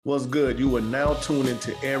What's good? You are now tuned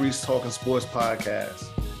into Aries Talking Sports Podcast.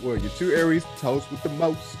 Well, you're two Aries toast with the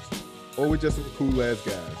most, or we're just some cool ass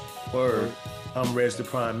guys. Word. I'm Reg the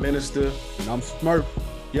Prime Minister. And I'm Smurf.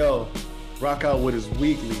 Yo, rock out with us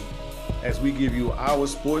weekly as we give you our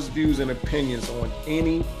sports views and opinions on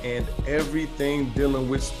any and everything dealing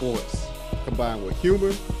with sports. Combined with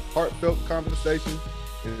humor, heartfelt conversation,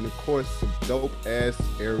 and of course, some dope ass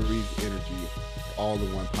Aries energy all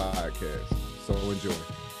in one podcast. So enjoy.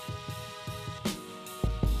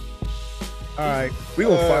 All right, we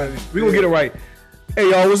gonna find it. We gonna get it right.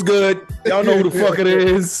 Hey y'all, what's good? Y'all know who the fuck it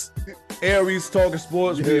is. Aries Talking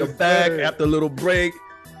Sports. We are back after a little break.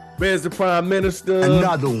 Where's the Prime Minister?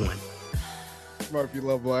 Another one. Smurf, you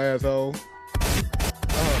lovable asshole.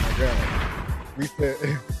 Oh my god.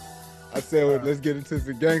 I said, well, let's get into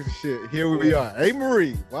some gangster shit. Here we are. Hey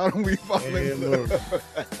Marie, why don't we fall in love?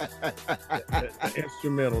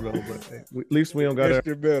 Instrumental though, but at least we don't got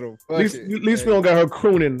instrumental. her. At least we don't got her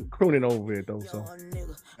crooning over it though. So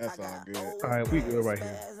that's all good. All right, we good right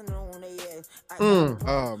here.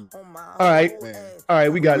 All right, man. All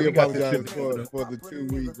right, we apologize for the 2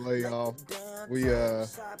 week layoff. We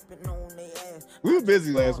were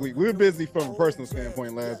busy last week. We were busy from a personal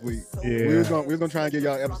standpoint last week. Yeah, we was gonna try and get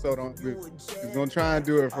y'all episode on. We was gonna try and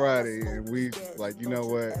do it Friday, and we like, you know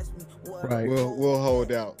what? Right, we'll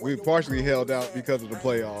hold out. We partially held out because of the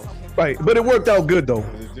playoffs. Right, but it worked out good though.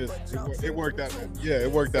 It worked out. Yeah,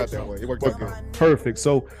 it worked out that way. It worked out good. Perfect.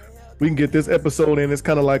 So we can get this episode in. It's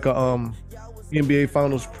kind of like a NBA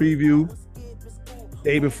Finals preview.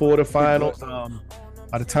 Day before the finals.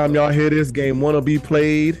 By the time y'all hear this, game one will be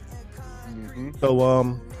played. Mm-hmm.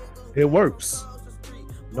 So it works.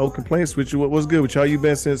 No complaints with you. What's good with y'all? You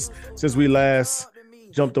been since we last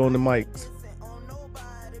jumped on the mics?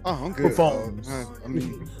 Oh, I'm good. I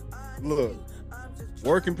mean, look,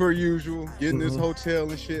 working per usual, getting this hotel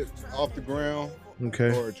and shit off the ground.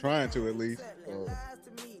 Okay. Or trying to at least.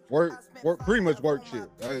 Work, pretty much work shit.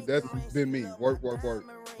 That's been me. Work. But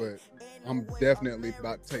I'm definitely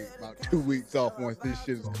about to take about 2 weeks off once this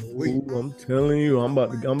shit is complete. Ooh, I'm telling you, I'm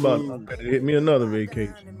about to hit me another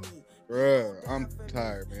vacation. Bruh, I'm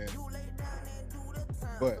tired, man.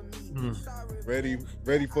 But ready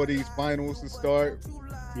for these finals to start.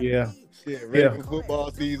 Yeah. Shit, ready for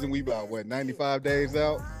football season. We about 95 days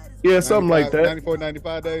out. Yeah, something like that.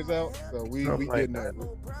 95 days out. So we getting there.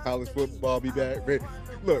 College football be back.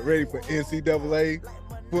 Ready for NCAA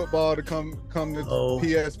football to come to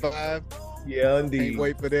PS5. Yeah, indeed. Can't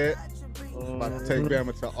wait for that. About to take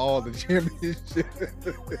Bama to all the championships.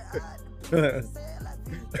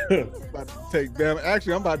 About to take Bama.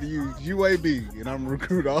 Actually, I'm about to use UAB and I'm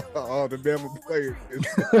recruit all the Bama players.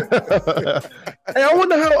 Hey, I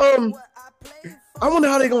wonder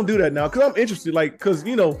how they gonna do that now, because I'm interested, like, because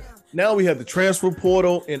now we have the transfer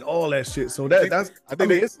portal and all that shit. So I think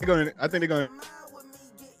they're gonna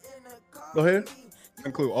go ahead,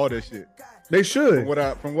 include all that shit. They should.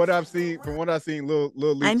 From what I've seen, little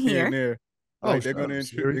leaks here and there. Like they're gonna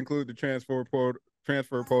include the transfer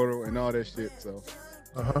portal and all that shit. So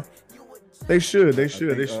they should.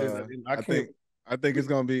 I think it's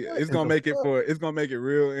gonna make it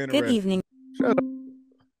real interesting. Good evening. Shut up.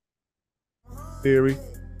 Theory.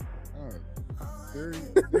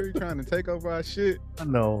 Theory trying to take over our shit. I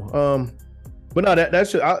know. But no,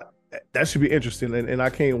 that should be interesting, and I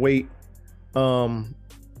can't wait. Hell,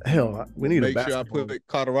 we need make a basketball. sure I put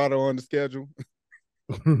Colorado on the schedule.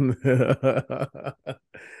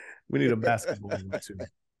 We need a basketball too.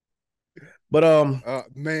 But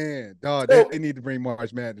man, dog, they need to bring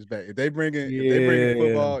March Madness back. If they bring in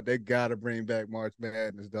football, they gotta bring back March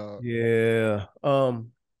Madness, dog. Yeah.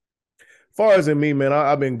 Far as in me, man,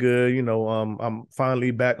 I've been good. I'm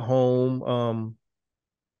finally back home.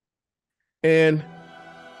 And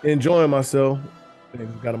enjoying myself. He's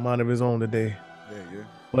got a mind of his own today. Yeah.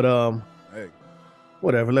 But hey,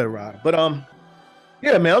 whatever, let it ride. But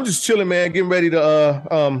yeah, man, I'm just chilling, man, getting ready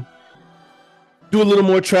to do a little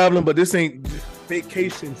more traveling, but this ain't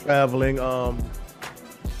vacation traveling.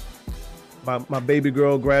 My baby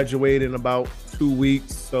girl graduated in about 2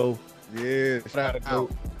 weeks, so yeah, shout out.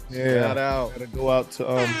 Gotta go out to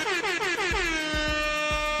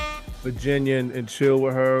Virginia and chill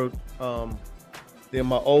with her. Then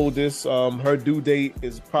my oldest, her due date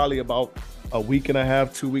is probably about a week and a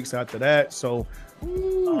half, 2 weeks after that. So,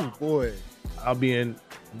 boy, I'll be in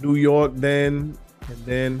New York then, and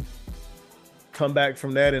then come back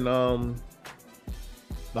from that, and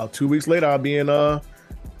about 2 weeks later, I'll be in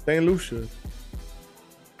St. Lucia.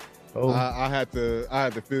 Oh, I had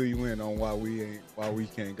to fill you in on why we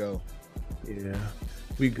can't go. Yeah,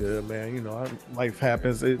 we good, man. Life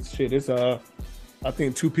happens. It's I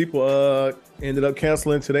think 2 people ended up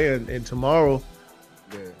canceling today, and tomorrow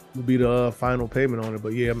will be the final payment on it.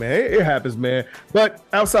 But yeah, man, it happens, man. But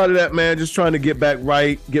outside of that, man, just trying to get back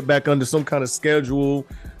right, get back under some kind of schedule,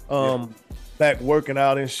 back working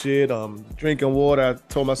out and shit. Drinking water. I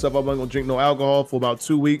told myself I wasn't gonna drink no alcohol for about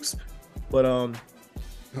 2 weeks, but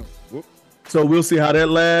so we'll see how that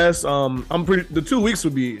lasts. The 2 weeks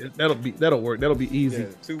will be that'll work. That'll be easy. Yeah,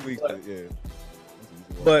 2 weeks,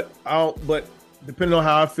 but depending on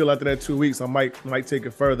how I feel after that 2 weeks, I might take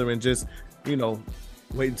it further and just,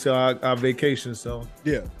 wait until our vacation. So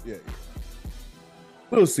yeah.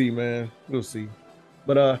 We'll see, man. We'll see.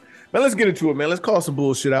 But man, let's get into it, man. Let's call some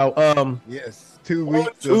bullshit out. Yes, 2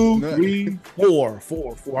 weeks. 1, 2, 3, 4.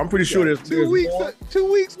 I'm pretty sure there's 2 weeks. More.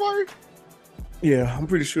 2 weeks, Mark. Yeah, I'm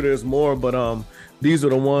pretty sure there's more, but these are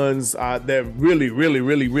the ones that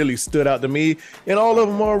really stood out to me, and all of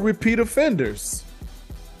them are repeat offenders.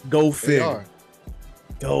 Go figure.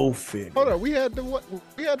 Go figure. Hold on, we had the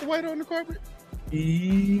white on the carpet.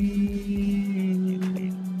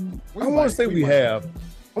 I want to say we have.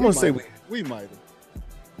 I'm gonna say we might have.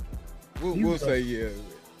 We'll say yeah.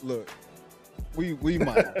 Look, we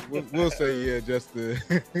might. We'll say yeah. Just to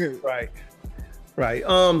right.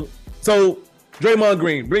 So Draymond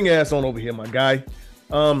Green, bring your ass on over here, my guy.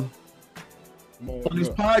 On these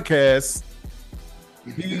podcasts,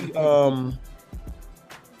 he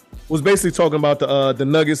was basically talking about the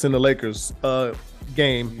Nuggets and the Lakers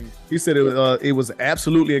game. He said it was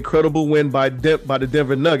absolutely incredible win by the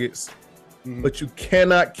Denver Nuggets, but you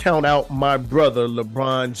cannot count out my brother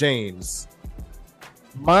LeBron James.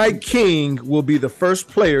 My king will be the first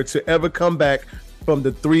player to ever come back from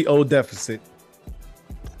the 3-0 deficit.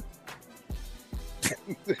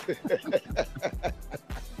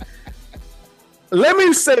 Let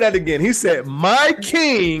me say that again. He said, my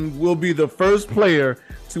king will be the first player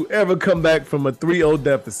to ever come back from a 3-0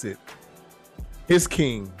 deficit. His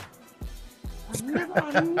king.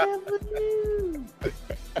 I never knew.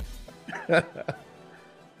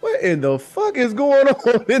 What in the fuck is going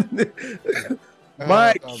on in this?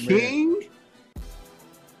 My king? Man.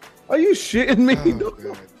 Are you shitting me?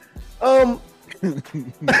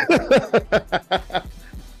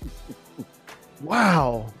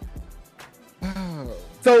 Wow.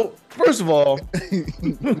 So, first of all,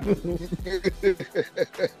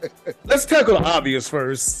 let's tackle the obvious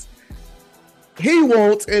first. He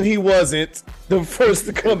won't and he wasn't the first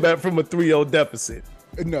to come back from a 3-0 deficit.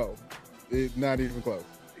 No, not even close.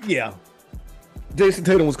 Yeah. Jason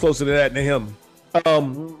Tatum was closer to that than him.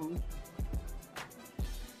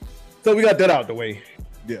 So we got that out the way.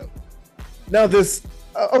 Yeah. Now this,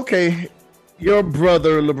 okay, your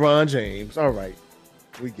brother LeBron James, all right.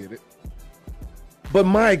 We get it. But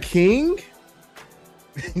my king?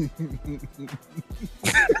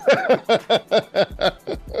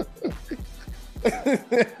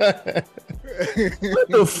 What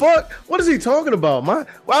the fuck? What is he talking about?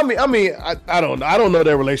 I don't know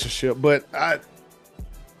their relationship, but none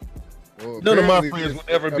of my friends would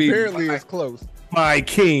ever be. Apparently, it's close. My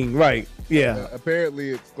king, right? Yeah.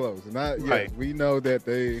 Apparently, it's close, and right. We know that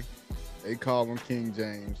they call him King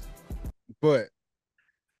James, but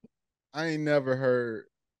I ain't never heard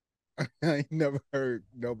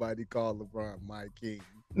nobody call LeBron my king.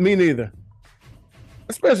 Me neither.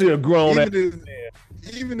 Especially a grown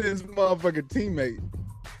even his motherfucking teammate.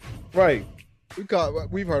 Right.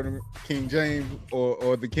 We've heard him King James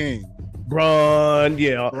or the King. Bron,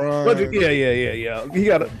 yeah. Yeah. He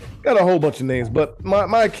got a whole bunch of names, but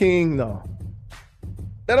my king, no.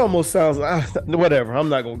 That almost sounds whatever. I'm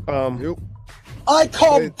not gonna I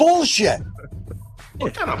call bullshit.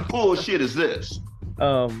 What kind of bullshit is this?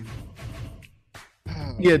 Yeah,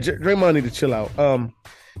 Draymond need to chill out.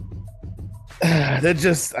 That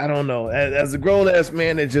just, I don't know. As a grown ass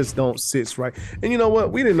man, it just don't sit right. And you know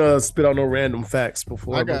what? We didn't spit out no random facts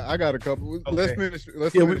before. I got a couple. Okay. Let's finish.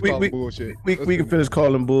 We bullshit. We can finish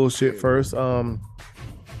calling bullshit first. I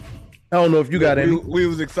don't know if you got any. We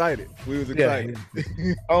was excited. I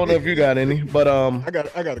don't know if you got any, but I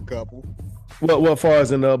got a couple. What far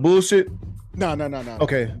as in bullshit? No.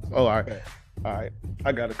 Okay. Oh, all right. Okay. All right.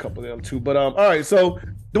 I got a couple of them too, but all right. So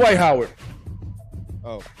Dwight Howard.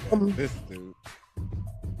 Oh, this dude.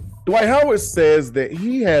 Dwight Howard says that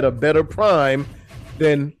he had a better prime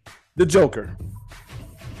than the Joker.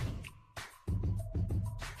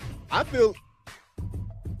 I feel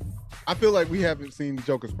like we haven't seen the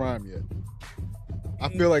Joker's prime yet. I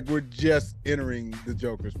feel like we're just entering the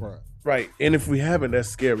Joker's prime. Right. And if we haven't, that's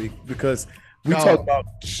scary because we talk about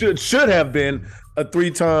should have been a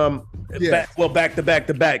 3-time back to back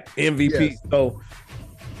MVP. Yes. So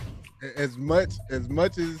as much as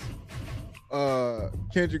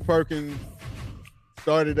Kendrick Perkins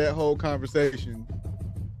started that whole conversation.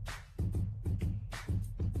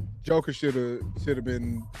 Joker should have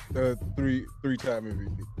been three-time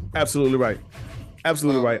MVP. Absolutely right.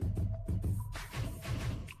 Absolutely right.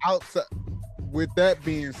 Outside, with that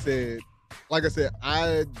being said, like I said,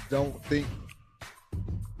 I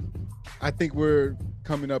think we're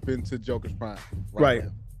coming up into Joker's prime. Right.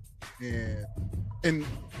 Now. And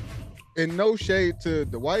no shade to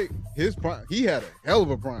Dwight, his prime, he had a hell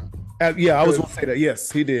of a prime. Yeah, I was gonna say that.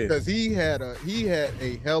 Yes, he did. Because he had a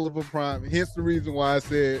hell of a prime. Hence the reason why I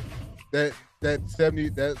said that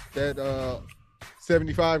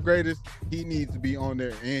 75 greatest, he needs to be on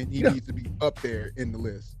there, and he needs to be up there in the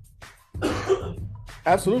list.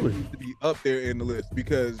 Absolutely. He needs to be up there in the list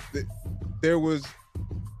because there was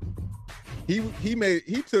he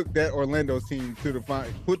took that Orlando team to the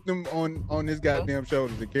final, put them on his goddamn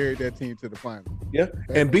shoulders and carried that team to the final. Yeah,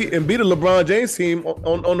 and beat a LeBron James team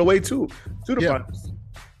on the way to the finals.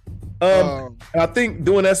 I think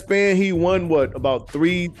during that span he won about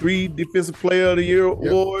three Defensive Player of the Year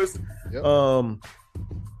awards. Yep.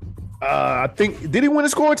 I think, did he win the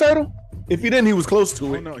scoring title? If he didn't, he was close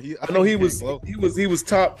to it. No, I know he was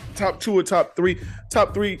top two or top three in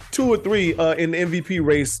the MVP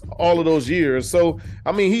race all of those years. So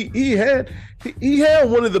I mean, he had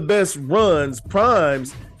one of the best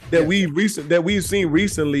primes that we've seen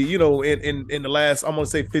recently. You know, in the last, I'm gonna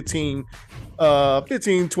say 15,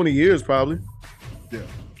 20 years probably. Yeah,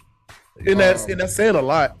 and that's saying a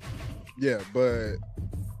lot. Yeah, but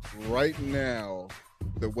right now,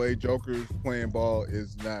 the way Joker's playing ball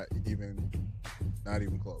is not even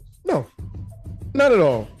close. No, not at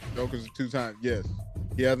all. Joker's a two-time. Yes,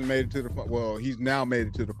 he hasn't made it to the. Well, he's now made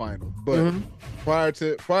it to the finals. But prior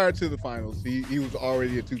to the finals, he was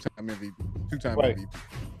already a two-time MVP. Right.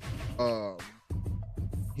 MVP.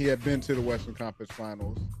 He had been to the Western Conference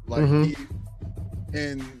Finals. Like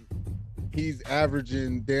he's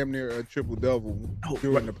averaging damn near a triple-double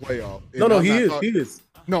during the playoff. No, he is.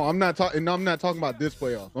 No, I'm not talking about this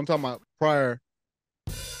playoff. I'm talking about prior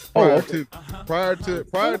to this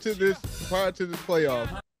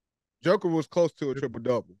playoff. Joker was close to a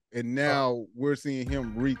triple-double, and now we're seeing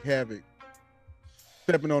him wreak havoc,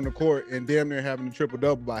 stepping on the court and damn near having a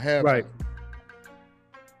triple-double by halftime. Right.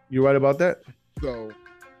 You're right about that. So,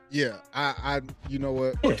 yeah, I you know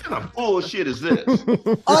what? What kind of bullshit is this?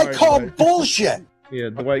 I call bullshit. Yeah,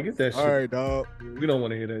 Dwight, get that shit. All right, dog. We don't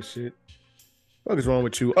want to hear that shit. What is wrong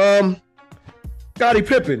with you? Scottie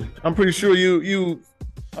Pippen. I'm pretty sure you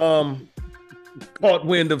caught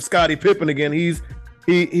wind of Scottie Pippen again. He's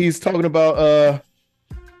talking about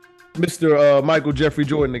Mr. Michael Jeffrey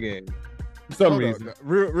Jordan again for some reason.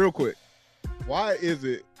 Real quick. Why is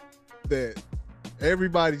it that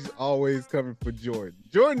everybody's always coming for Jordan?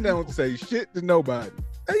 Jordan don't say shit to nobody.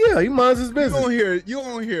 Yeah, he minds his business. You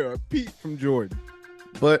don't hear a peep from Jordan.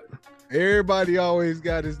 But everybody always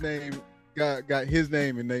got his name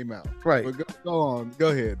in their mouth. Right. But go on. Go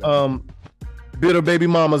ahead. Bitter baby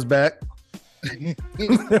mama's back.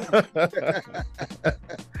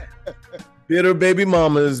 Bitter baby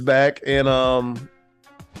mama is back and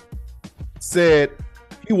said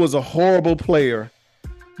he was a horrible player.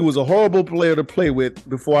 He was a horrible player to play with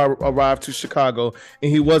before I arrived to Chicago,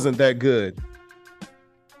 and he wasn't that good.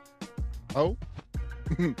 Oh?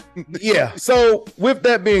 Yeah. So with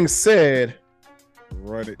that being said,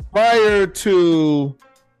 run it. Prior to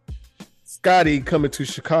Scottie coming to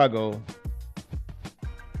Chicago,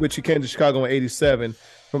 which he came to Chicago in 87,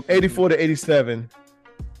 from 84 to 87,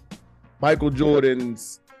 Michael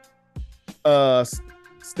Jordan's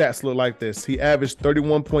stats look like this. He averaged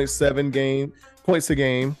 31.7 points a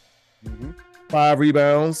game, 5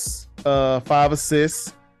 rebounds, 5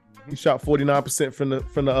 assists. He shot 49%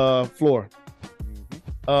 from the floor.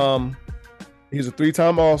 He's a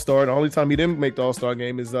 3-time All-Star. The only time he didn't make the All-Star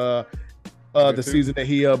game is the season that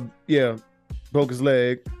he broke his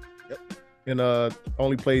leg. Yep. And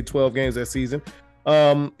only played 12 games that season.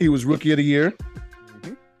 He was Rookie of the Year.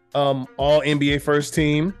 All NBA first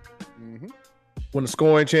team. Won the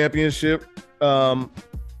scoring championship.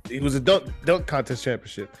 He was a dunk contest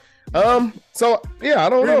championship. So yeah, I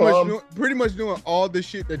don't know. Pretty much doing all the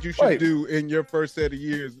shit that you should do in your first set of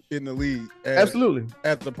years in the league. Absolutely.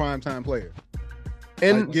 As the primetime player.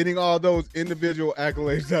 And like getting all those individual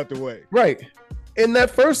accolades out the way. Right. In that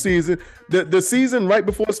first season, the season right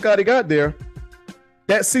before Scottie got there,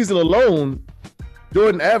 that season alone,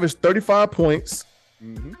 Jordan averaged 35 points,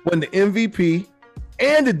 won the MVP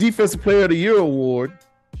and the Defensive Player of the Year award.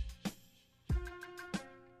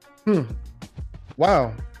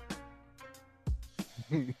 Wow.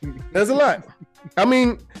 There's a lot. I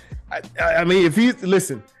mean, I mean, if he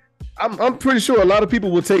listen, I'm pretty sure a lot of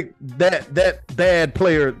people will take that bad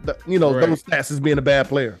player, those stats as being a bad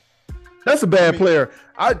player. That's a bad player.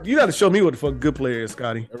 You got to show me what the fuck good player is,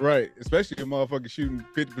 Scottie. Right, especially a motherfucker shooting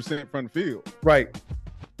 50% from the field. Right.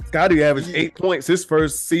 Scottie averaged 8 points his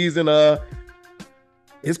first season.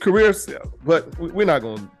 His career, but we're not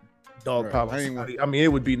going to dog pile on Scottie. I mean,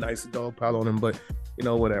 it would be nice to dog pile on him, but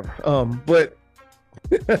whatever. But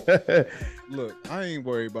look, I ain't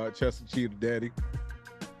worried about Chester Cheetah Daddy.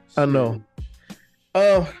 I know.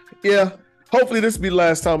 Yeah. Hopefully this will be the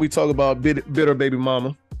last time we talk about bitter baby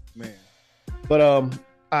mama. Man. But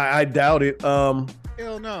I doubt it. Hell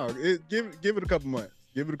no. Give it a couple months.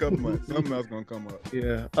 Give it a couple months. Something else gonna come up.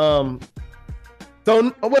 Yeah.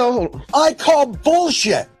 So hold on. I call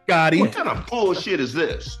bullshit. Scottie. What kind of bullshit is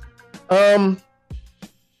this?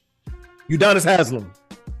 Udonis Haslem.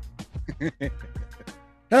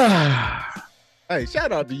 Hey,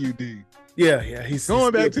 shout out to UD. Yeah, he's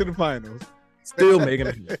going back to the finals. Still making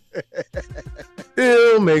it happen.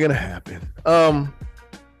 Still making it happen.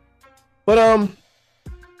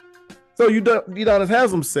 So Udonis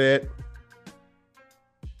Haslem said,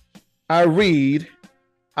 I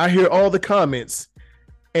hear all the comments,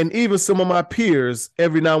 and even some of my peers,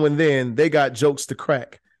 every now and then, they got jokes to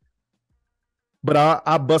crack. But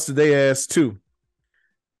I busted their ass too.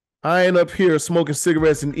 I ain't up here smoking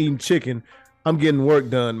cigarettes and eating chicken. I'm getting work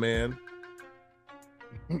done, man.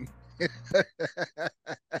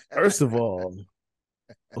 First of all,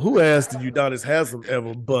 who asked did Udonis Haslem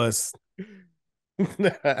ever bust?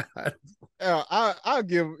 I'll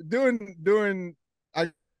give during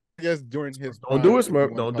I guess during his don't do it,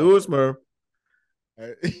 Smurf. Don't do it, Smurf.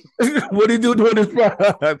 What did he do during his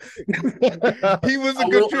prime? He was a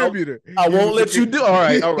contributor. I won't let you do. All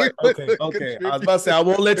right. Okay. I was about to say I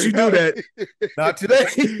won't let you do that. Not today.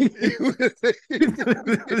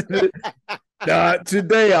 Not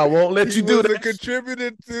today. I won't let you do that. He was a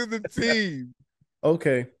contributor to the team.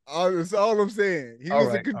 Okay. That's all I'm saying. He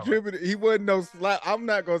was a contributor. He wasn't no slouch. I'm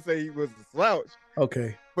not gonna say he was a slouch.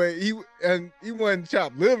 Okay. But he wasn't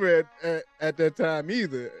chopped liver at that time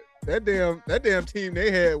either. That damn team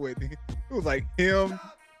they had with it was like him,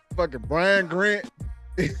 fucking Brian Grant.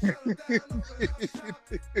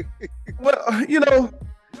 Well,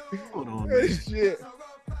 hold on. Shit.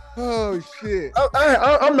 Oh shit.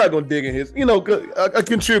 I'm not gonna dig in his. A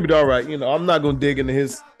contributor. All right. I'm not gonna dig into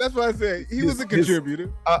his. That's what I said. He was a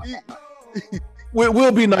contributor.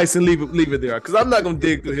 We'll be nice and leave it there because I'm not gonna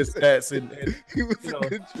dig through his stats and he was a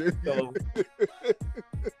contributor. So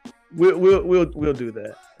we'll do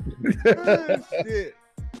that. Oh, shit.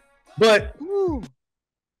 But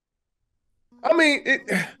I mean,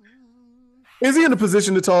 is he in a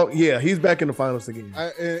position to talk? Yeah, he's back in the finals again.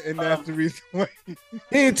 And that's the reason why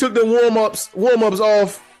he took the warm-ups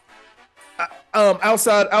off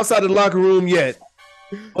outside of the locker room yet.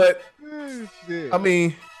 But I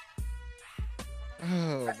mean,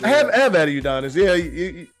 I have at you, Udonis. Yeah,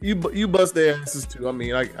 you bust their asses too. I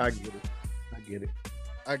mean, I get it.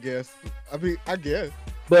 I guess.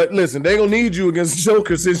 But listen, they gonna need you against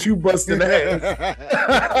Joker since you busting ass.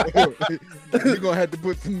 You're gonna have to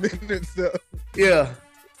put some minutes up. Yeah.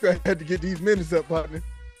 You're gonna have to get these minutes up, partner.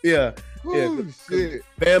 Yeah. Oh, shit.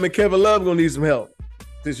 Bam and Kevin Love gonna need some help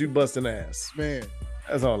since you busting ass. Man.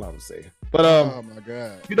 That's all I'm saying. But oh my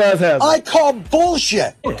God. You guys have I call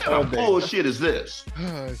bullshit. What kind of bullshit is this?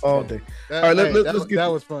 All day. All right, let's get that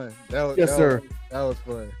was fun. Yes, sir. That was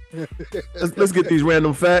fun. let's get these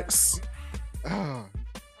random facts.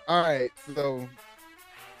 All right, so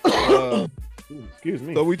excuse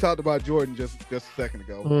me. So we talked about Jordan just a second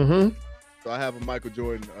ago. Mm-hmm. So I have a Michael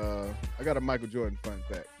Jordan. I got a Michael Jordan fun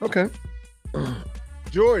fact. Okay.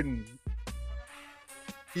 Jordan,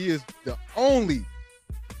 he is the only.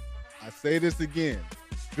 I say this again.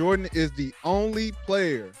 Jordan is the only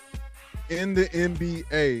player in the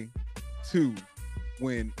NBA to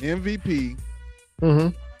win MVP,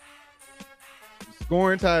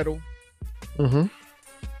 scoring title,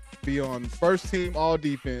 be on first team all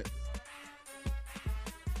defense,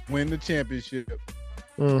 win the championship,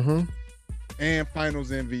 and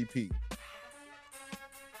finals MVP.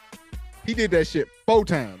 He did that shit 4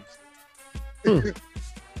 times.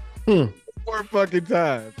 4 fucking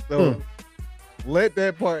times. So let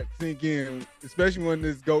that part sink in, especially when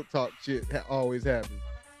this GOAT talk shit always happens.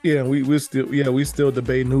 Yeah, we still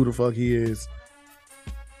debating who the fuck he is.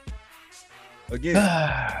 Again,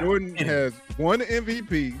 Jordan has won the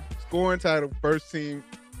MVP, scoring title, first team,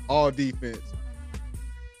 all defense,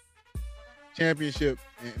 championship,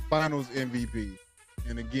 and finals MVP.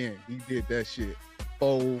 And again, he did that shit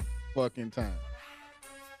 4 fucking times.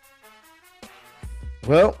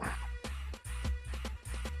 Well,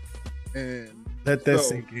 And let that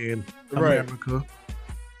sink in. Right. America.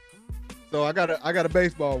 So I got a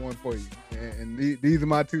baseball one for you, and these are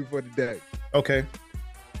my two for today. Okay.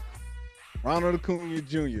 Ronald Acuna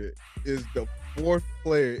Jr. is the fourth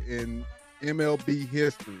player in MLB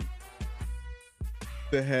history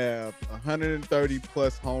to have 130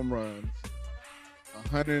 plus home runs,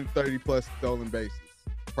 130 plus stolen bases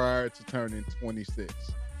prior to turning 26.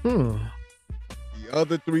 The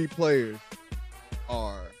other three players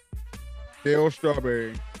are Dale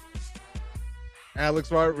Strawberry,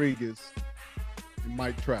 Alex Rodriguez, and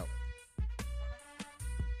Mike Trout.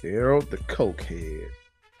 Daryl the cokehead.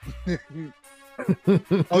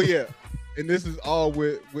 Oh yeah, and this is all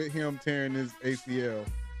with him tearing his ACL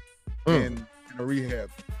in a rehab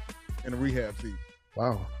season.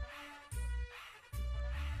 Wow,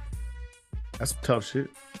 that's tough shit.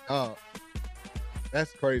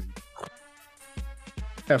 That's crazy.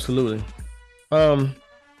 Absolutely. All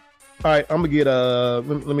right, I'm gonna get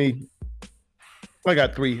let me. I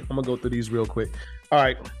got three. I'm gonna go through these real quick. All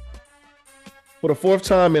right. For the fourth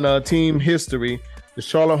time in team history, the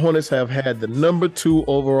Charlotte Hornets have had the number 2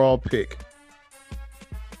 overall pick.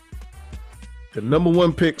 The number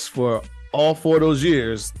 1 picks for all 4 of those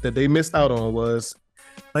years that they missed out on was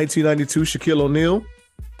 1992 Shaquille O'Neal.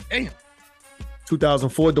 Damn.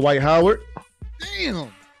 2004 Dwight Howard.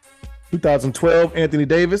 Damn. 2012 Anthony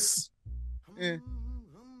Davis. Yeah.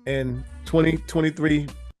 And 2023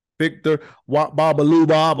 Victor Wap Babaloo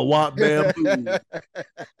Bob or Wap Bamboo.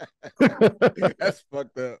 That's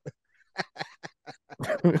fucked up.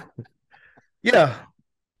 Yeah.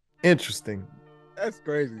 Interesting. That's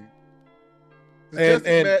crazy. And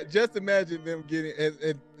Just imagine them getting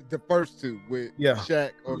the first two with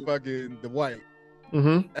Shaq or fucking Dwight.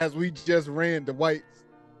 As we just ran Dwight's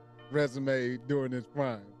resume during his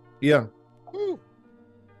prime. Yeah. Woo.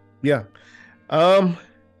 Yeah.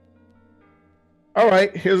 All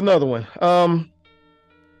right, here's another one. The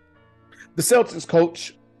Celtics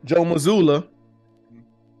coach, Joe Mazulla,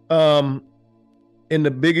 in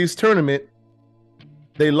the Big East tournament,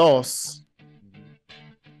 they lost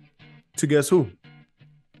to guess who?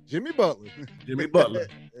 Jimmy Butler. Jimmy Butler.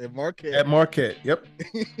 At Marquette. At Marquette, yep.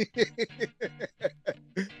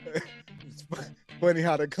 It's funny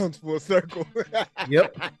how that comes full circle.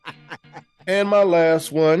 Yep. And my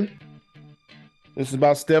last one, this is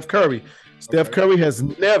about Steph Curry. Steph Curry has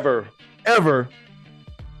never, ever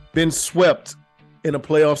been swept in a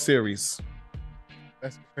playoff series.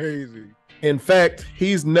 That's crazy. In fact,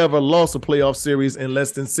 he's never lost a playoff series in less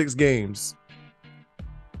than 6 games.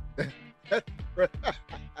 That's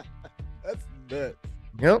nuts.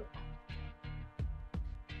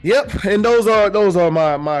 Yep. And those are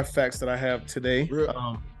my facts that I have today.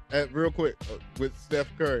 Real quick with Steph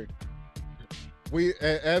Curry,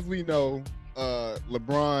 as we know,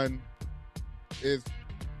 LeBron is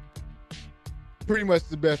pretty much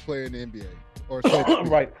the best player in the NBA, or so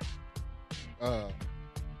right.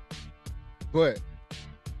 But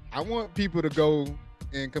I want people to go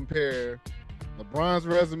and compare LeBron's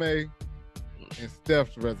resume and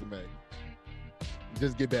Steph's resume.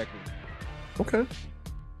 Just get back with it. Okay.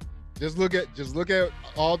 Just look at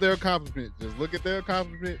all their accomplishments. Just look at their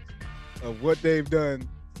accomplishments of what they've done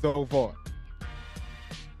so far,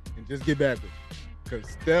 and just get back with it. Because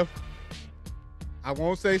Steph, I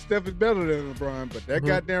won't say Steph is better than LeBron, but that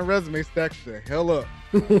goddamn resume stacks the hell up.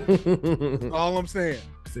 That's all I'm saying.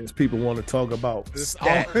 Since people want to talk about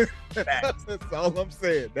stats. That's all I'm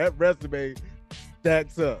saying. That resume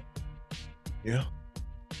stacks up. Yeah.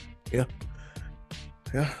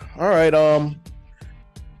 All right.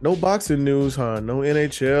 No boxing news, huh? No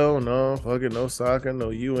NHL, no soccer, no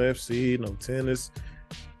UFC, no tennis,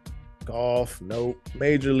 golf, no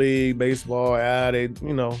Major League Baseball. There's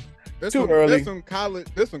too early.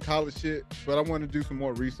 There's some college shit, but I want to do some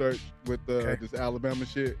more research with this Alabama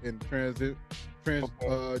shit and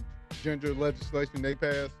transgender legislation they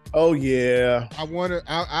passed. Oh yeah.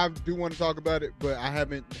 I do want to talk about it, but I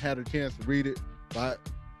haven't had a chance to read it. But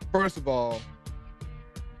first of all,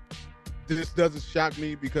 this doesn't shock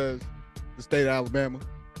me because the state of Alabama.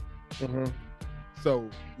 So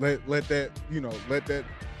let that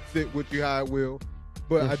sit with you how it will.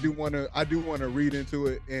 But I do want to read into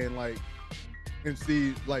it and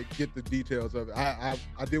see get the details of it. I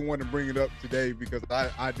didn't want to bring it up today because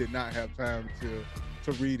I did not have time to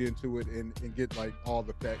read into it and get all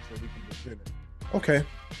the facts so we can present it. Okay.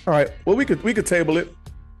 All right. Well, we could table it.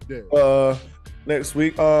 Yeah. Next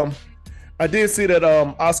week. I did see that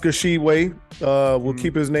Oscar Sheway will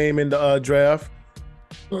keep his name in the draft.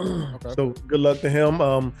 Okay. So good luck to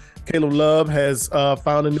him. Caleb Love has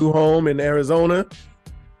found a new home in Arizona.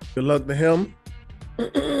 Good luck to him.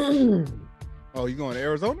 Oh, you going to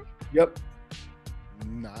Arizona? Yep.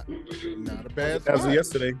 Not a bad As spot. of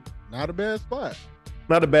yesterday. Not a bad spot.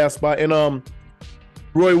 Not a bad spot. And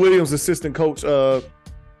Roy Williams, assistant coach,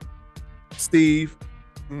 Steve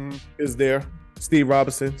is there. Steve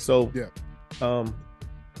Robinson. So yeah.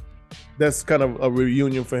 That's kind of a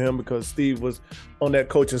reunion for him because Steve was on that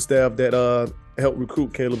coaching staff that helped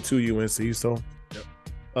recruit Caleb to UNC. So yep.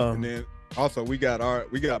 And then also we got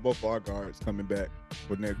both our guards coming back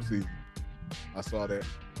for next season. I saw that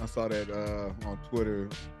on Twitter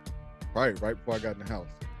right before I got in the house.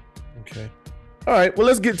 Okay. All right. Well,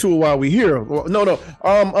 let's get to it while we're here. No.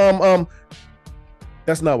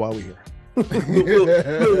 That's not why we're here.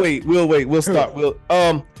 We'll wait. We'll stop.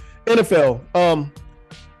 NFL.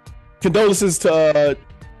 Condolences to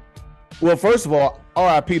well, first of all,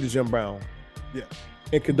 RIP to Jim Brown. Yeah.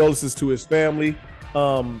 And condolences to his family.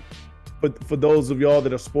 But for those of y'all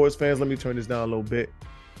that are sports fans, let me turn this down a little bit.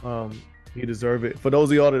 You deserve it. For those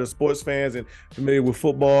of y'all that are sports fans and familiar with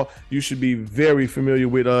football, you should be very familiar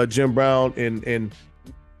with Jim Brown and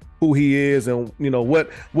who he is and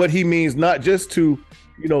what he means, not just to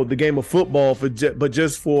the game of football, but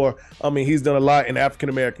just for he's done a lot in the African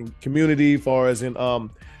American community, as far as in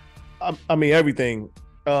everything.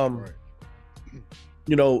 Right.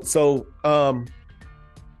 So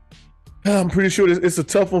I'm pretty sure it's a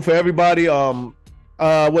tough one for everybody.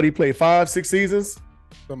 What he played 5-6 seasons.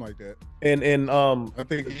 Something like that. And I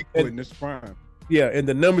think he quit in this prime. Yeah, and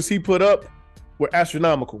the numbers he put up were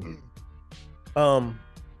astronomical. Yeah.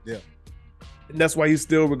 And that's why he's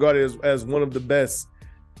still regarded as one of the best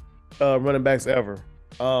running backs ever.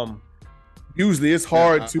 Usually it's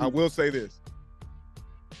hard to. I will say this.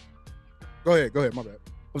 Go ahead, my bad.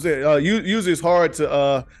 I'm saying usually it's hard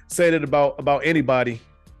to say that about anybody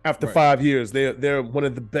after 5 years. They're one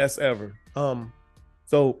of the best ever.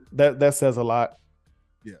 So that says a lot.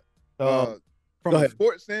 From a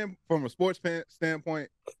sports standpoint,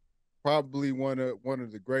 probably one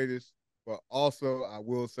of the greatest. But also, I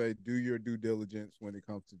will say, do your due diligence when it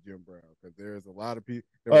comes to Jim Brown, because there's a lot of people.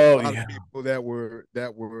 There were a lot of people that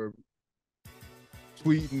were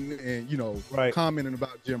tweeting and commenting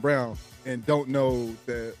about Jim Brown and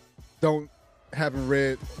haven't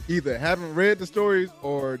read the stories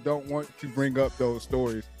or don't want to bring up those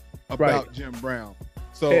stories about Jim Brown.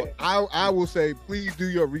 So I will say, please do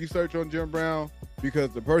your research on Jim Brown,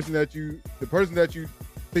 because the person that you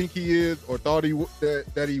think he is or thought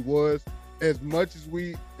that he was, as much as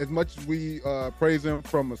we praise him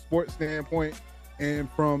from a sports standpoint and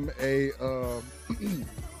from an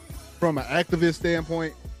activist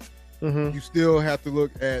standpoint, you still have to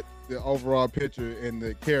look at the overall picture and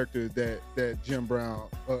the character that Jim Brown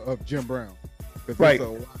of Jim Brown,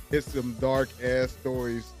 because it's some dark ass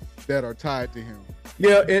stories that are tied to him.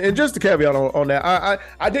 Yeah, and just to caveat on that,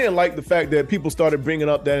 I didn't like the fact that people started bringing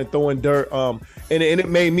up that and throwing dirt, and it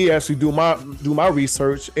made me actually do my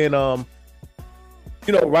research, and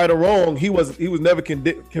right or wrong, he was never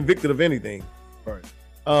convicted of anything. Right.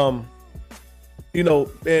 And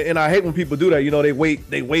I hate when people do that.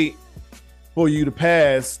 They wait for you to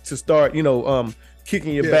pass to start,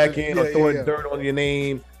 kicking your back in or throwing dirt on your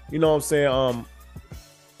name. You know what I'm saying?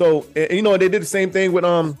 So they did the same thing with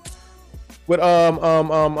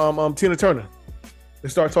Tina Turner. They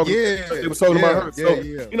started talking. They were talking about her. So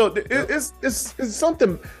it's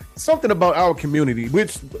something about our community,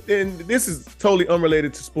 and this is totally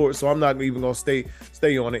unrelated to sports. So I'm not even gonna stay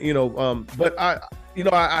on it. But I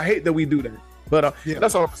hate that we do that. But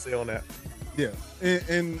that's all I'm gonna say on that. Yeah,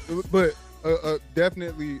 but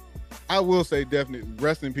definitely, I will say definitely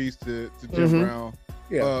rest in peace to Jim Brown.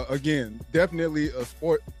 Yeah. Again, definitely a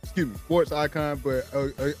sports icon, but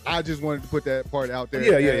I just wanted to put that part out there.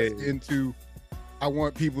 Into, I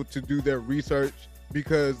want people to do their research,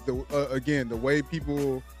 because the way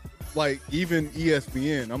people, like even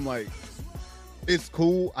ESPN, I'm like, it's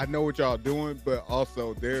cool, I know what y'all doing, but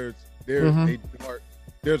also there's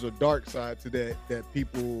a dark side to that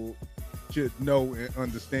people should know and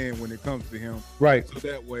understand when it comes to him. Right. So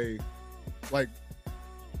that way, like,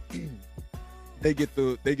 they get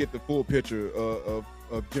the full picture of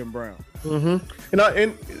Jim Brown. And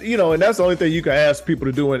that's the only thing you can ask people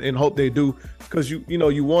to do and hope they do, because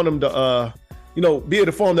you want them to be able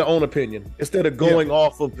to form their own opinion instead of going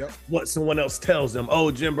off of what someone else tells them. Oh,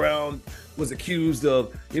 Jim Brown was accused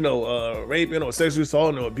of raping or sexually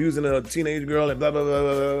assaulting or abusing a teenage girl and blah blah blah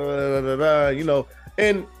blah blah blah blah.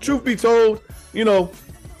 And truth be told, we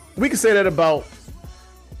can say that about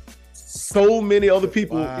so many other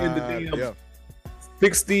people in the damn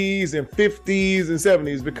 60s and 50s and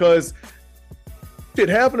 70s, because shit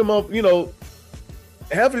happened to them,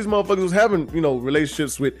 half of these motherfuckers was having,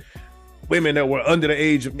 relationships with women that were under the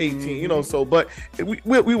age of 18, so, but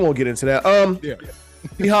we won't get into that.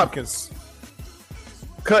 D. Hopkins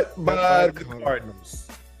cut by the Cardinals.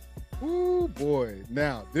 Ooh, boy.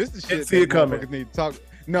 Now, this is shit that motherfuckers need to talk.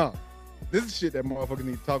 No, this is shit that motherfuckers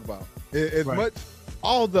need to talk about. As much,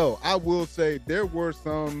 although I will say there were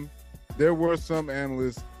some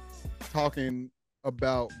analysts talking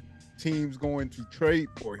about teams going to trade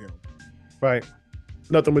for him. Right.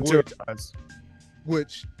 Nothing materialized.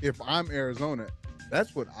 Which, if I'm Arizona,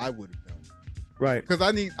 that's what I would have done. Right. Because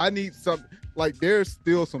I need some, like, there's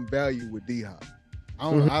still some value with D-Hop.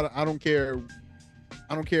 I don't care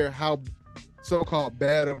how so-called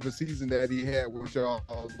bad of a season that he had with y'all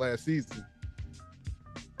last season.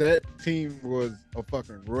 That team was a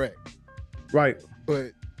fucking wreck. Right.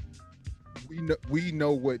 But we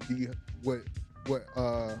know what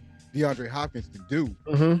DeAndre Hopkins can do.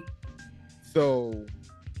 Mm-hmm. So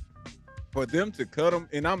for them to cut him,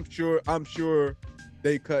 and I'm sure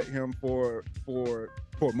they cut him for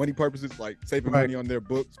money purposes, like saving money on their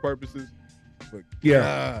books purposes. But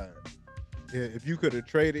God, if you could have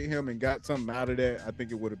traded him and got something out of that, I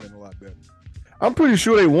think it would have been a lot better. I'm pretty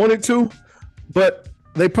sure they wanted to, but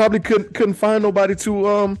they probably couldn't find nobody to you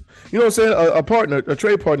know what I'm saying, a partner, a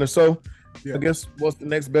trade partner. So I guess what's the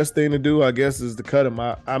next best thing to do, I guess, is to cut him.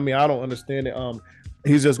 I mean, I don't understand it.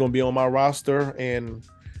 He's just gonna be on my roster, and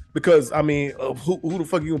because I mean, who the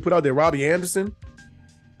fuck you gonna put out there? Robbie Anderson?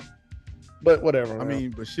 But whatever. I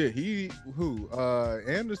mean, but shit,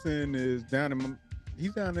 Anderson is down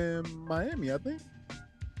in Miami, I think.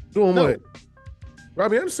 Doing what?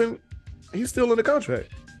 Robbie Anderson, he's still in the contract.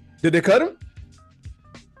 Did they cut him?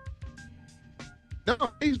 No,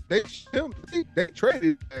 they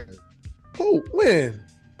traded him. Who? When?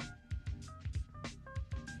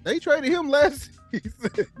 They traded him last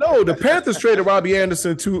season. No, the Panthers traded Robbie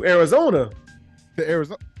Anderson to Arizona. To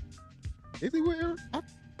Arizona? Is he with Arizona?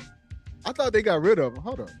 I thought they got rid of him.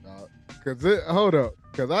 Hold up, dog. Because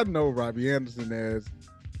I know Robbie Anderson as.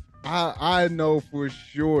 I know for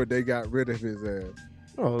sure they got rid of his ass.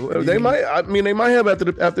 Oh, they might. I mean, they might have after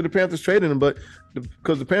the Panthers traded him, but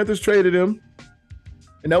because the Panthers traded him,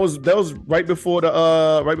 and that was right before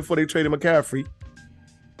they traded McCaffrey.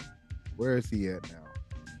 Where is he at now?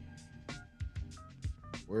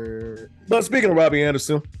 But speaking of Robbie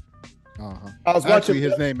Anderson, I was watching.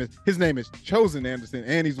 His name is Chosen Anderson,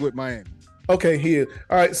 and he's with Miami. Okay, he is.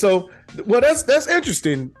 All right, so that's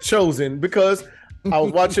interesting, Chosen, because I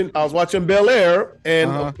was watching Bel Air,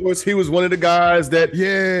 and of course he was one of the guys that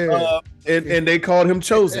and they called him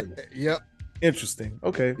Chosen. Yep. Interesting.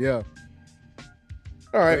 Okay. Yeah.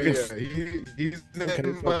 All right. He's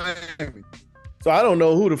in Miami. So I don't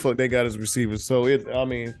know who the fuck they got as receivers. So it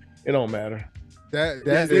don't matter. That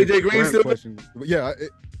is AJ Green still? Question. Yeah.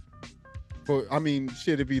 I mean,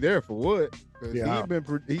 shit, it'd be there for what? Yeah.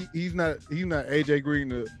 He's not AJ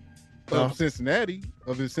Green of Cincinnati,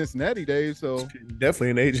 of his Cincinnati days. So definitely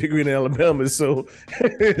an AJ Green in Alabama. So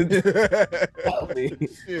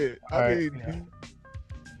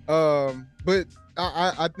but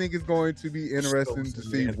I think it's going to be interesting to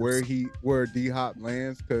see where D Hop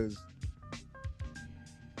lands, because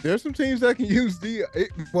there's some teams that can use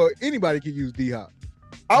anybody can use D Hop.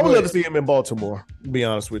 I would love to see him in Baltimore, to be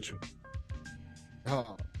honest with you.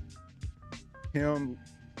 Him,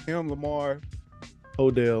 Lamar,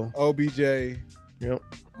 Odell, OBJ, yep,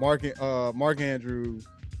 Mark Andrews,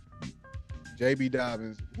 JB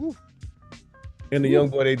Dobbins, woo. And the young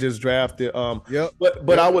boy they just drafted. Yep.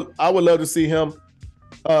 But I would love to see him.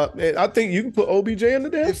 I think you can put OBJ in the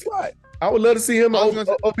damn slot. I would love to see him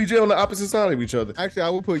OBJ on the opposite side of each other. Actually, I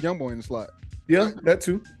would put Young Boy in the slot. Yeah, that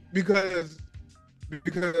too. Because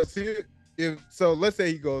so let's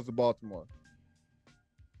say he goes to Baltimore,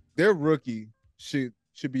 their rookie should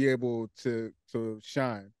be able to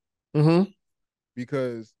shine. Mm-hmm.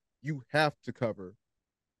 Because you have to cover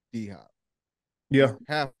D-Hop. Yeah. You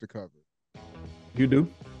have to cover. You do.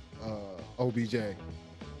 OBJ.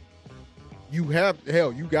 You got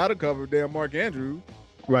to cover damn Mark Andrews.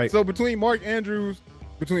 Right. So between Mark Andrews,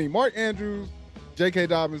 J.K.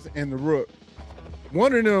 Dobbins, and the Rook,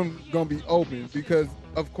 one of them gonna be open, because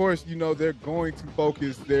of course they're going to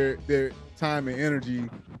focus their time and energy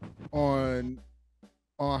on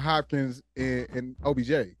Hopkins and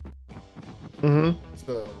OBJ. Mm-hmm.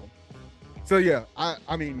 So yeah,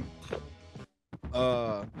 I mean,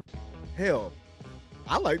 hell,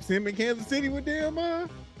 I liked him in Kansas City with damn.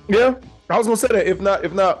 Yeah, I was gonna say that if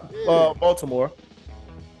not Baltimore.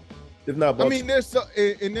 If not Baltimore. I mean,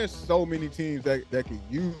 there's so many teams that could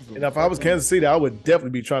use them. And if I was Kansas City, I would definitely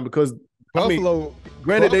be trying, because Buffalo.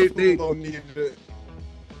 Granted, Buffalo needed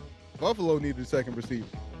Buffalo needed a second receiver.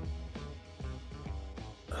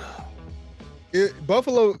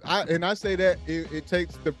 Buffalo, I say that it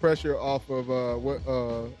takes the pressure off of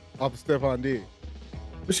off of Stephon Diggs.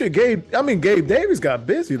 But shit, Gabe Davis got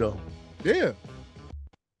busy though. Yeah,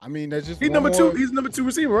 I mean that's just he's number two. He's number 2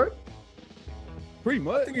 receiver, right? Pretty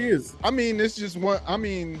much. I think he is. I mean, it's just one. I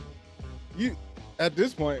mean, you at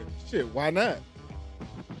this point, shit. Why not?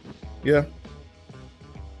 Yeah,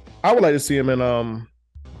 I would like to see him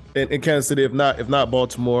in Kansas City, if not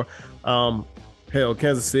Baltimore. Hell,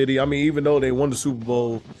 Kansas City. I mean, even though they won the Super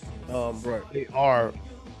Bowl, right. They are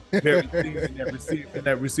very in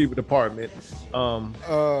that receiver department.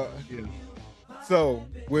 Yeah. So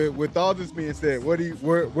with all this being said, where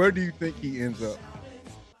do you think he ends up?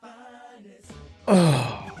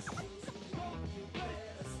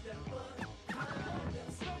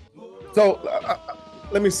 So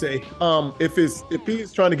let me say, if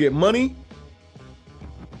he's trying to get money,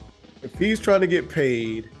 if he's trying to get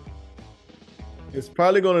paid, it's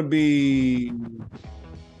probably going to be,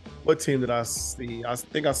 what team did I see? I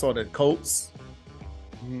think I saw the Colts.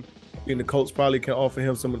 Mm-hmm. I mean, the Colts probably can offer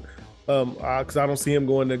him some, because I don't see him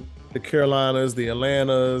going to the Carolinas, the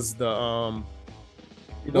Atlantas, well,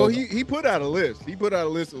 he put out a list. He put out a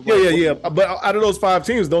list of yeah. But out of those 5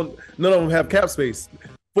 teams, none of them have cap space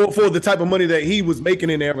for the type of money that he was making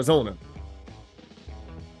in Arizona.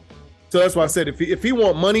 So that's why I said if he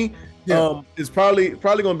want money, it's probably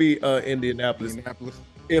going to be Indianapolis.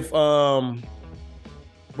 If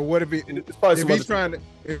but what if he's trying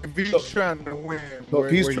to win? Where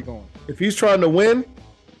he going? If he's trying to win,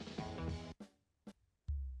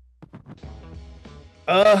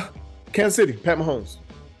 Kansas City, Pat Mahomes.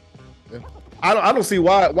 Yeah. I don't see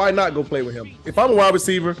why not go play with him. If I'm a wide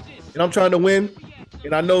receiver and I'm trying to win,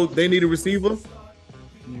 and I know they need a receiver,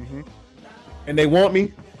 mm-hmm. and they want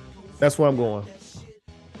me, that's where I'm going.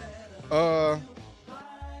 Part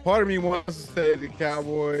of me wants to say the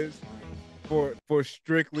Cowboys for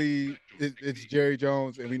strictly it's Jerry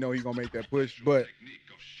Jones, and we know he's gonna make that push. But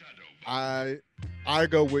I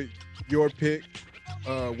go with your pick,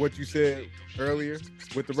 what you said earlier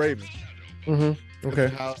with the Ravens. Mm-hmm. Okay.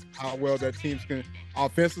 How well that team's can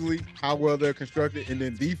offensively, how well they're constructed, and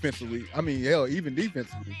then defensively. I mean, hell, even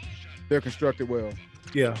defensively, they're constructed well.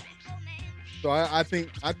 Yeah. So I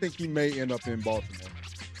think he may end up in Baltimore.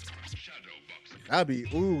 That'd be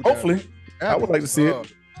hopefully. I would like to see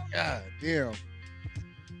it. God damn.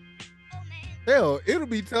 Hell, it'll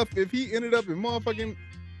be tough if he ended up in motherfucking,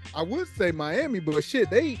 I would say Miami, but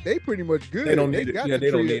shit, they pretty much good. They don't need it. Yeah,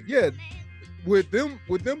 they don't need it. Yeah. With them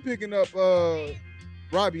picking up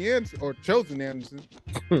Robbie Anderson or Chosen Anderson,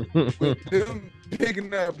 with them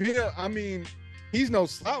picking up him, I mean, he's no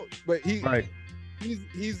slouch, but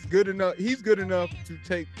he's good enough. He's good enough to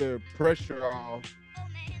take the pressure off,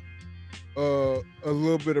 a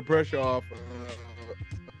little bit of pressure off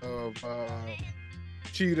of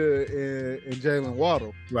Cheetah and Jalen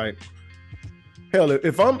Waddle. Right. Hell,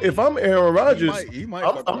 if I'm Aaron Rodgers,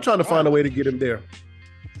 I'm trying to find a way to get him there.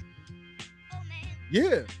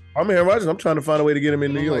 Yeah, I'm Aaron Rodgers. I'm trying to find a way to get him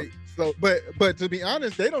in New York. So, but to be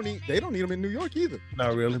honest, they don't need him in New York either.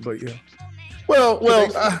 Not really, but yeah. Well,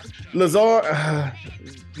 Lazard.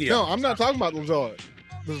 Yeah. No, I'm not talking about Lazard.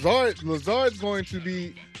 Lazard's going to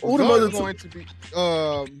be. Who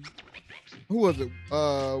was it?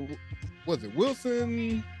 Was it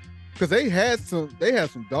Wilson? Because they had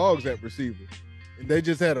some dogs at receiver, and they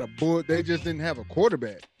just had They just didn't have a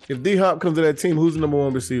quarterback. If D Hop comes to that team, who's the number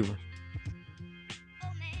 1 receiver?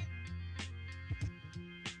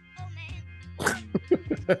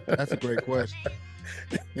 That's a great question.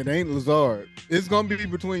 It ain't Lazard. It's gonna be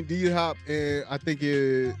between D Hop and I think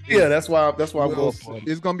it. Yeah, that's why I'm going for him.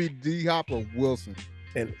 It's gonna be D Hop or Wilson.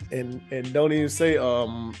 And don't even say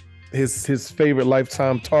his favorite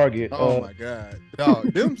lifetime target. Oh my God,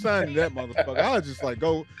 dog! Them signing that motherfucker, I was just like,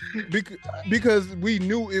 go, because we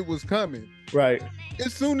knew it was coming. Right.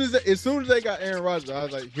 As soon as they got Aaron Rodgers, I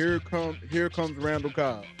was like, here comes Randall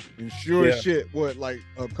Cobb. And sure as shit, like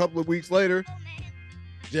a couple of weeks later,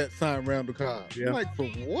 Jets signed Randall Cobb. Yeah. I'm like, for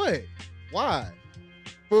what? Why?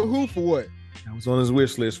 For who? For what? That was on his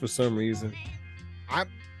wish list for some reason.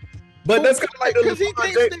 But that's kind of like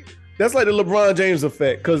that's like the LeBron James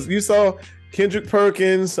effect, because you saw Kendrick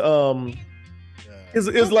Perkins.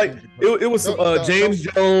 It's like it was James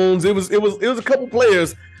Jones. It was a couple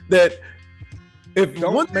players that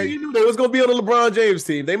one thing you knew, they was gonna be on the LeBron James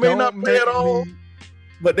team. They may not play at all,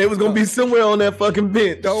 but they was gonna be somewhere on that fucking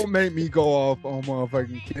bench. Don't make me go off on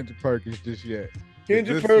motherfucking Kendrick Perkins just yet.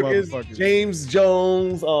 Kendrick Perkins, James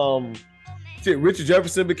Jones, Richard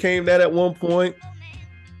Jefferson became that at one point.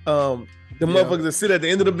 The motherfuckers that sit at the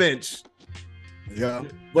end of the bench. Yeah.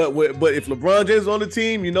 But if LeBron James is on the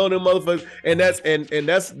team, you know them motherfuckers, and that's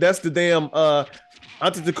the damn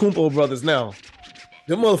Antetokounmpo brothers now.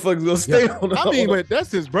 Them motherfuckers gonna stay on the but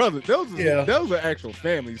that's his brother. Those are actual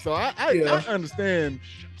family. So I understand.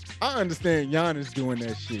 I understand Giannis doing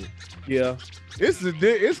that shit. Yeah. It's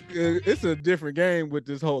a different game with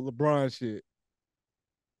this whole LeBron shit.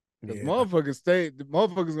 Because motherfuckers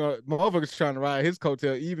trying to ride his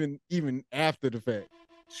coattail even after the fact.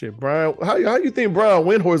 Shit, Brian, how you think Brian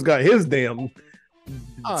Windhorst got his damn?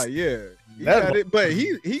 Yeah, he got it, but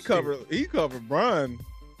he covered Brian.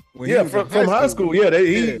 From high school. Yeah,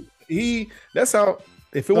 he that's how.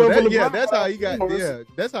 If it wasn't for LeBron, that's how he got. Yeah,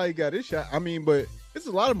 that's how he got his shot. I mean, but it's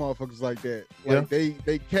a lot of motherfuckers like that. Like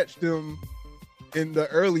they catch them in the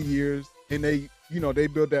early years, and they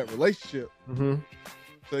build that relationship. Mm-hmm.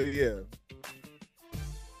 So yeah.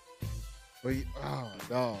 But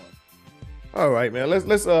dog. All right, man.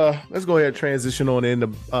 Let's go ahead and transition on into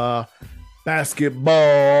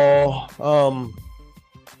basketball.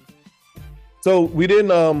 So we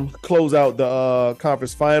didn't close out the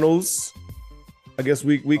conference finals. I guess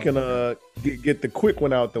we can get the quick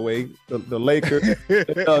one out the way. The Lakers,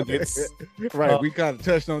 the Nuggets. Right, we kind of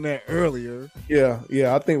touched on that earlier. Yeah.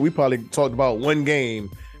 I think we probably talked about one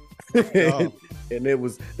game, and it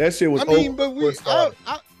was that shit was. I mean, but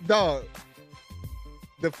dog.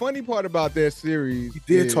 The funny part about that series, we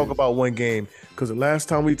did talk about one game because the last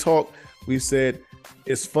time we talked, we said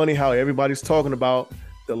it's funny how everybody's talking about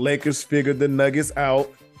the Lakers figured the Nuggets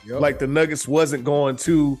out, like the Nuggets wasn't going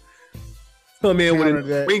to come in with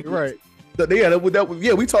it. Right. We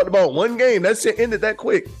talked about one game. That shit ended that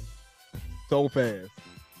quick. So fast.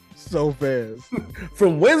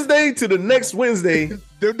 From Wednesday to the next Wednesday,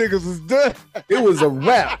 them niggas was done. It was a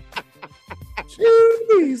wrap.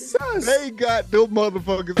 Jesus. They got them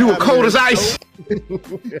motherfuckers. You were cold as ice.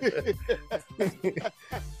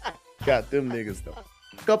 Got them niggas the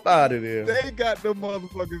fuck up out of there. They got them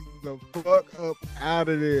motherfuckers the fuck up out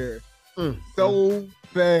of there. So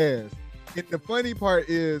fast. And the funny part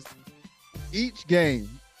is each game,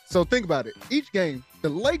 so think about it. Each game, the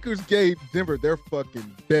Lakers gave Denver their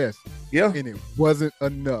fucking best. Yeah. And it wasn't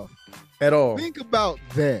enough. At all. Think about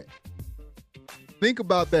that. Think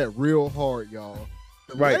about that real hard, y'all.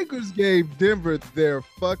 The Lakers gave Denver their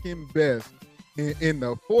fucking best in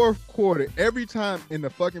the fourth quarter. Every time in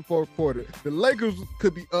the fucking fourth quarter, the Lakers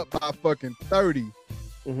could be up by fucking 30,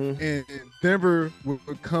 and Denver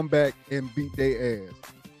would come back and beat their ass.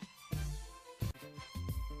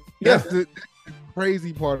 That's the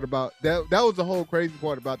crazy part about that. That was the whole crazy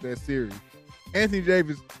part about that series. Anthony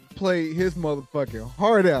Davis played his motherfucking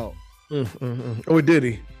heart out. Or did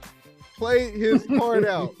he? Played his heart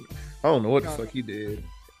out. I don't know what the fuck he did.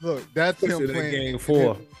 Look, that's him playing game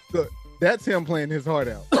 4. Look, that's him playing his heart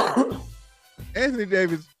out. Anthony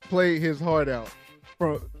Davis played his heart out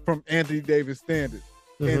from Anthony Davis standards,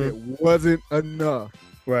 and it wasn't enough.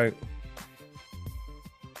 Right.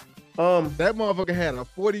 That motherfucker had a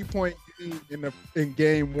 40-point game in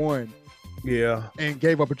game 1. Yeah. And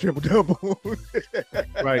gave up a triple-double.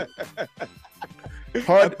 Right.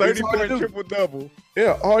 Hard, 30-point triple-double.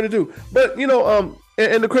 Yeah, hard to do. But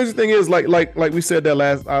and the crazy thing is, like we said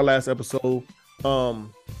that our last episode,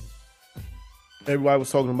 everybody was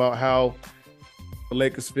talking about how the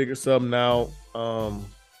Lakers figured something out.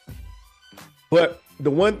 But the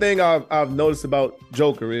one thing I've noticed about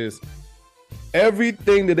Joker is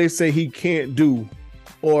everything that they say he can't do,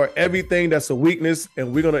 or everything that's a weakness,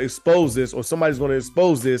 and we're gonna expose this, or somebody's gonna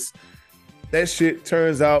expose this, that shit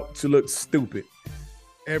turns out to look stupid.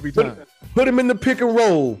 Every time. Put him in the pick and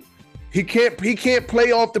roll. He can't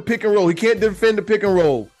play off the pick and roll. He can't defend the pick and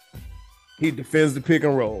roll. He defends the pick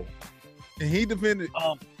and roll. And he defended.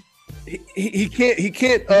 He can't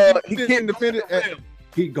defend it.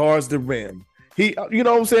 He guards the rim. You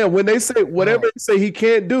know what I'm saying? When they say whatever they say he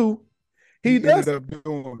can't do, he does. Ended up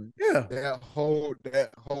doing that whole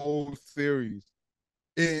series.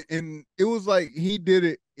 And it was like he did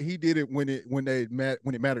it when it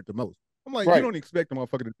mattered the most. I'm like, you don't expect the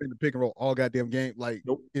motherfucker to defend the pick and roll all goddamn game, like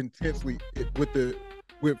intensely with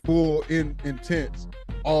full intense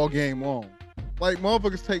all game long. Like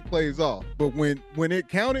motherfuckers take plays off, but when it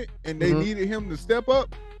counted and they needed him to step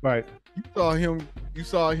up, right? You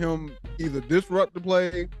saw him either disrupt the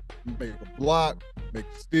play, make a block, make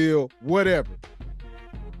a steal, whatever.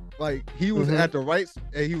 Like he was at the right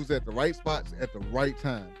spots at the right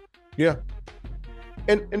time. Yeah.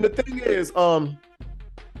 And the thing is,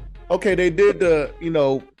 okay, they did the,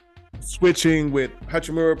 switching with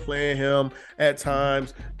Hachimura playing him at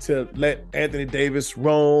times to let Anthony Davis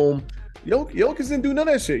roam. Jokic didn't do none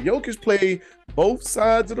of that shit. Jokic played both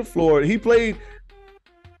sides of the floor. He played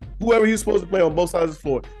whoever he was supposed to play on both sides of the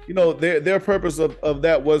floor. You know, their purpose of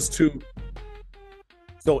that was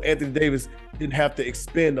so Anthony Davis didn't have to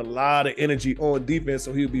expend a lot of energy on defense,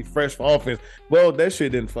 so he would be fresh for offense. Well, that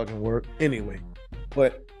shit didn't fucking work anyway.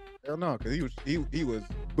 But hell no, because he was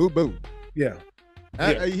boo. Yeah.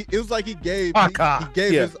 It was like he gave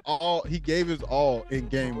his all. He gave his all in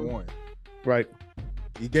game one. Right.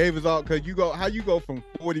 He gave his all because how you go from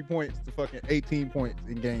 40 points to fucking 18 points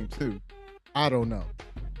in game two? I don't know.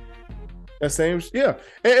 That same, yeah.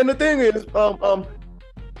 And the thing is,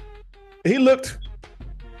 he looked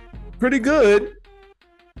pretty good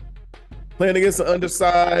playing against an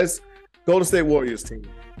undersized Golden State Warriors team.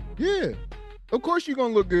 Yeah, of course you're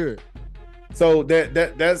gonna look good. So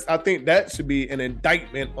that's I think that should be an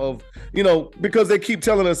indictment of, you know, because they keep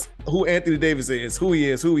telling us who Anthony Davis is, who he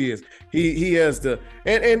is. He has the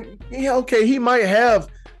and yeah, okay, he might have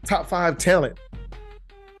top 5 talent,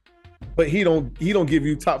 but he don't give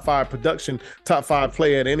you top 5 production, top 5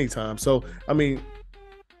 play at any time. So I mean,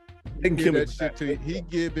 they can give that shit to you. He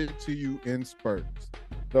give it to you in spurts.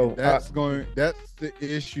 So that's the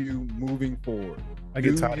issue moving forward. I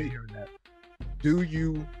get tired of hearing that. Do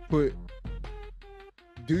you put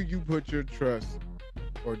your trust,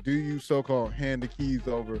 or do you so-called hand the keys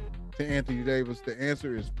over to Anthony Davis? The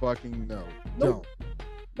answer is fucking no. Nope.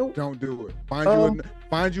 Don't do it. Find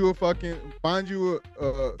you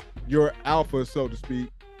your alpha, so to speak,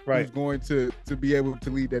 right, who's going to be able to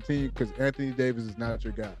lead that team, because Anthony Davis is not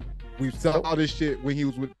your guy. We saw this shit when he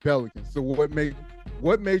was with Pelicans. So what made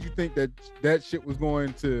you think that shit was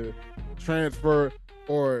going to transfer,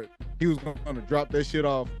 or he was going to drop that shit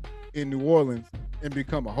off in New Orleans and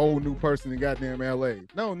become a whole new person in goddamn LA?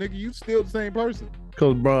 No, nigga, you still the same person.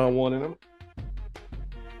 Because Bron wanted him.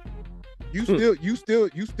 You still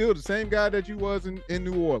the same guy that you was in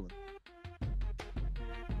New Orleans.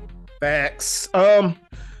 Facts. But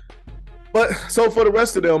so for the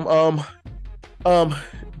rest of them,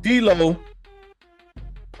 D'Lo.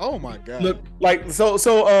 Oh my God. Look, like so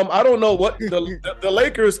I don't know what the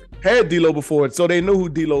Lakers had D'Lo before, so they knew who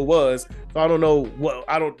D'Lo was. So I don't know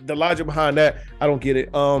the logic behind that. I don't get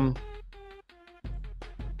it. But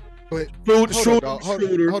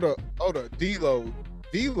Schroeder. Hold up. D'Lo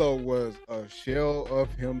was a shell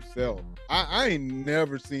of himself. I ain't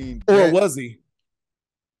never seen that. Or was he?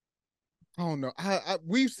 I don't know.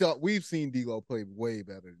 We've seen D'Lo play way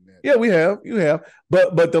better than that. Yeah, we have. You have.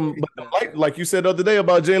 But them like you said the other day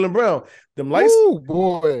about Jaylen Brown, them lights. Oh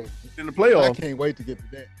boy, in the playoffs. I can't wait to get to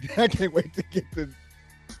that. I can't wait to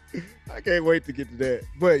get to that.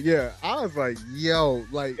 But yeah, I was like, yo,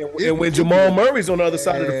 like, and when Jamal Murray's on the other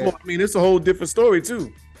side of the floor, I mean, it's a whole different story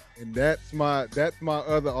too. And that's my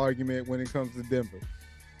other argument when it comes to Denver.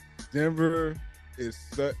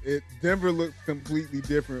 Denver looks completely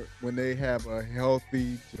different when they have a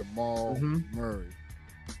healthy Jamal Murray.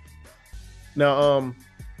 Now,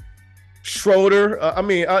 Schroeder.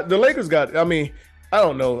 The Lakers got. I mean, I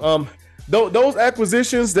don't know. Those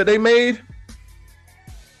acquisitions that they made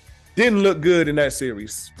didn't look good in that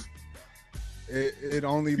series. It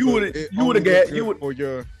only you would have for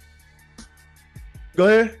your. Go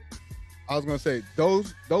ahead. I was gonna say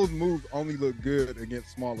those moves only look good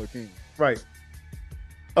against smaller teams. Right.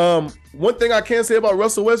 One thing I can say about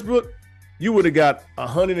Russell Westbrook, you would have got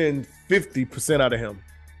 150% out of him.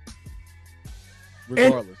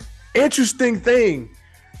 Regardless. Interesting thing.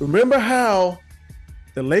 Remember how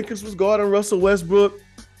the Lakers was guarding Russell Westbrook,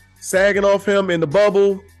 sagging off him in the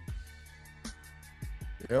bubble?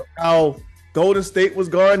 Yep. How Golden State was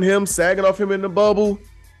guarding him, sagging off him in the bubble?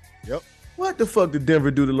 Yep. What the fuck did Denver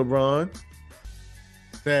do to LeBron?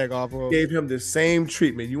 Sag off of. Gave him the same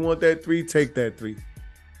treatment. You want that 3? Take that 3.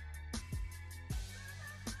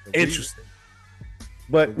 Interesting.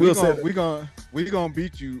 But we're gonna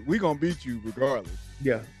beat you. We're gonna beat you regardless.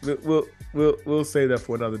 Yeah, we'll say that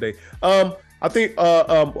for another day. I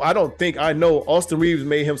know Austin Reeves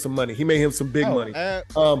made him some money. He made him some big money.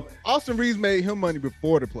 Austin Reeves made him money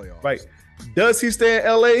before the playoffs. Right. Does he stay in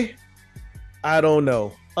LA? I don't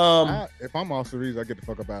know. If I'm Austin Reeves, I get the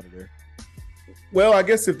fuck up out of there. Well, I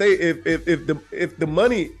guess if the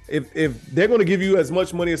money, if they're going to give you as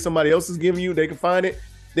much money as somebody else is giving you, they can find it.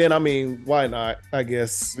 Then I mean, why not? I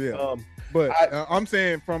guess. Yeah. But I'm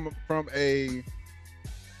saying from a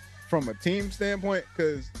team standpoint,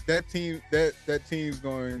 because that team's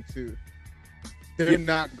going to. They're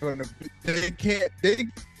not going to.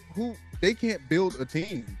 They can't build a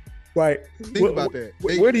team. Right. Think about that.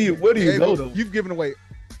 Where do you go though? You've given away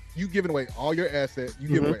all your assets. You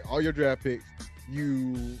give away all your draft picks.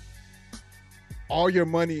 all your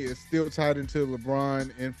money is still tied into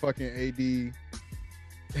LeBron and fucking AD.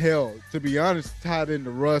 Hell, to be honest, tied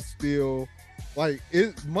into Russ still. Like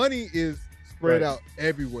money is spread out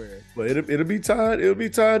everywhere. But it'll be tied. It'll be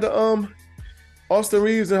tied to Austin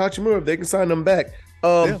Reeves and Hachimura if they can sign them back.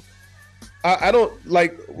 I don't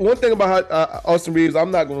like one thing about Austin Reeves.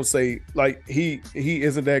 I'm not gonna say like he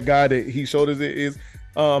isn't that guy that he showed us it is.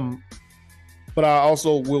 But I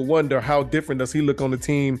also will wonder how different does he look on the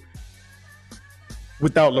team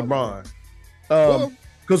without LeBron.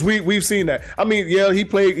 Because we've seen that. I mean, yeah, he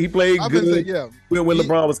played good when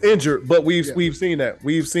LeBron was injured, but we've seen that.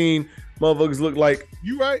 We've seen motherfuckers look like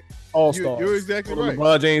you right all-stars. You're exactly right.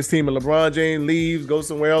 LeBron James team, and LeBron James leaves, goes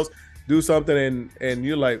somewhere else, do something, and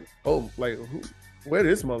you're like, oh, like where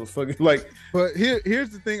this motherfucker? Like, but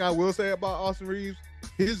here's the thing I will say about Austin Reeves: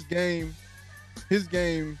 his game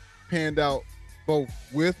panned out both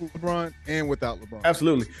with LeBron and without LeBron.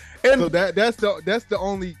 Absolutely, and so that's the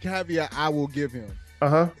only caveat I will give him.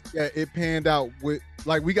 Yeah, it panned out with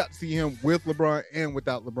like we got to see him with LeBron and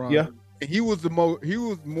without LeBron. Yeah, and he was the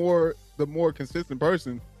more consistent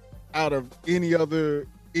person out of any other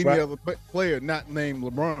player not named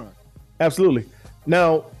LeBron. Absolutely.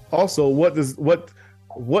 Now, also, what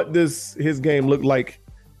does his game look like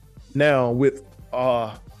now with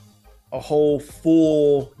a whole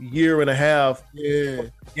full year and a half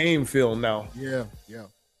game film now? Yeah.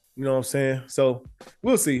 You know what I'm saying? So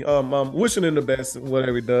we'll see. Wishing him the best,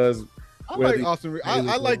 whatever he does. I like Austin Reeves.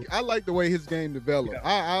 I like the way his game developed.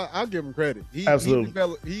 Yeah. I'll give him credit.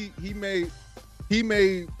 Absolutely. He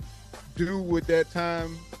made do with that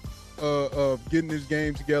time of getting his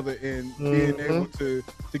game together and being able to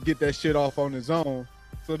get that shit off on his own.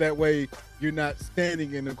 So that way you're not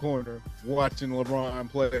standing in the corner watching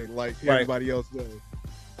LeBron play like everybody else does.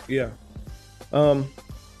 Yeah.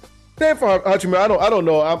 Then for Hachimura, I don't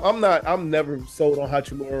know. I'm never sold on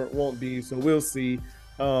Hachimura. Won't be. So we'll see.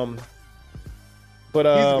 But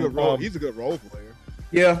he's a good role player.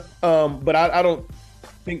 Yeah. But I don't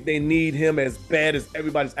think they need him as bad as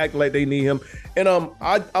everybody's acting like they need him. And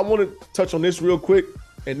I want to touch on this real quick,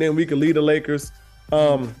 and then we can lead the Lakers.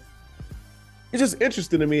 It's just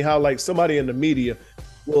interesting to me how like somebody in the media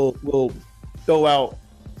will throw out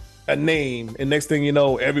a name, and next thing you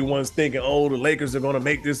know, everyone's thinking, "Oh, the Lakers are going to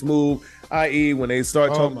make this move." I.e., when they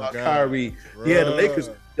start talking about Kyrie, yeah,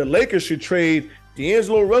 the Lakers should trade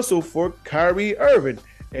D'Angelo Russell for Kyrie Irving.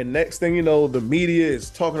 And next thing you know, the media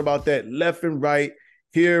is talking about that left and right,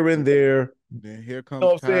 here and there. Then here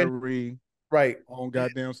comes Kyrie. Right. On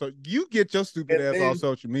goddamn. So you get your stupid ass on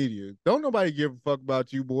social media. Don't nobody give a fuck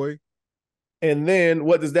about you, boy. And then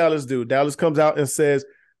what does Dallas do? Dallas comes out and says,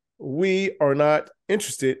 we are not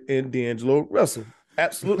interested in D'Angelo Russell.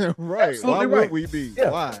 Absolutely. Right. Absolutely Why would we be?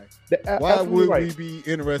 Yeah. Why would we be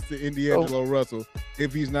interested in D'Angelo Russell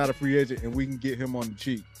if he's not a free agent and we can get him on the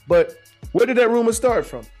cheap? But where did that rumor start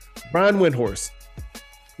from? Brian Windhorst.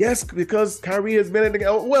 Yes, because Kyrie has been at the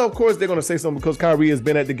game. Well, of course, they're going to say something because Kyrie has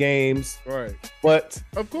been at the games. Right. But,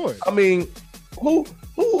 of course. I mean,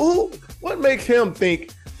 what makes him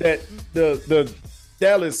think that the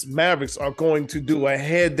Dallas Mavericks are going to do a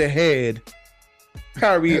head-to-head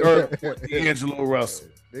Kyrie Irving or D'Angelo Russell?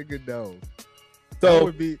 Nigga, no.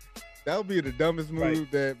 So that would be the dumbest move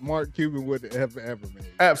that Mark Cuban would have ever made.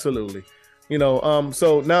 Absolutely. You know,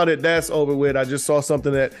 so now that that's over with, I just saw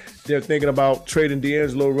something that they're thinking about trading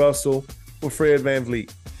D'Angelo Russell for Fred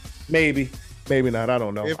VanVleet. Maybe not. I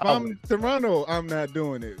don't know. If I'm Toronto, I'm not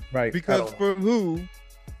doing it. Right. Because for who?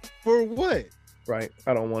 For what? Right.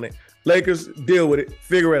 I don't want it. Lakers, deal with it.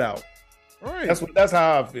 Figure it out. All right. That's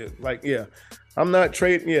how I feel. Like, yeah, I'm not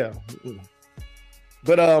trading. Yeah.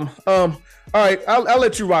 But all right. I'll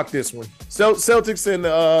let you rock this one. Celtics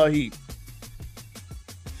and Heat.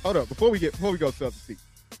 Hold up, before we go to Celtics,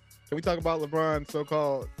 can we talk about LeBron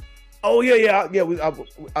so-called? Oh yeah.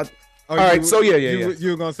 All right, so yeah. You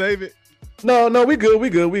were gonna save it? No, we good.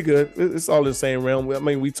 It's all in the same realm. I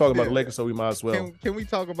mean, we talking about the Lakers, so we might as well. Can we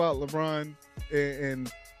talk about LeBron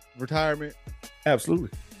and retirement? Absolutely.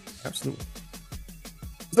 So,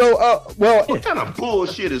 well, what kind of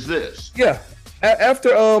bullshit is this? Yeah, after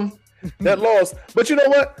that loss, but you know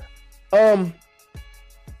what?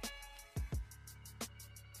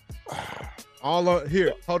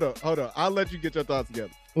 Here, hold up. I'll let you get your thoughts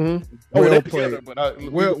together. Mm-hmm. Well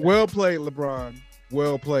played. Well played, LeBron.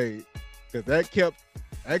 Well played. Because that kept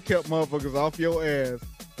motherfuckers off your ass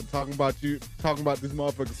and talking about this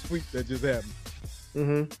motherfucking sweep that just happened.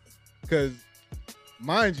 Mm-hmm. Because,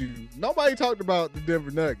 mind you, nobody talked about the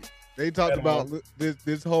Denver Nuggets. They talked about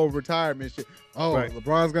this whole retirement shit. Oh, right.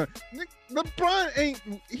 LeBron's gonna. LeBron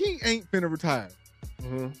ain't finna retire.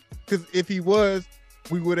 Because if he was,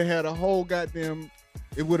 we would have had a whole goddamn.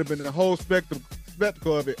 It would have been a whole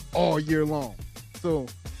spectacle of it all year long. So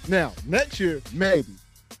now next year maybe.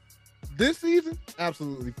 This season,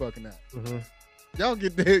 absolutely fucking out. Y'all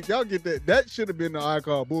get that. Y'all get that. That should have been the I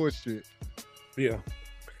call bullshit. Yeah.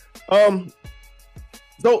 So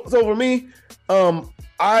for me,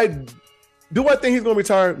 I think he's gonna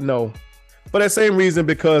retire? No. For that same reason,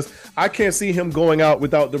 because I can't see him going out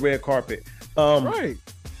without the red carpet. Right.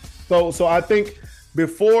 So I think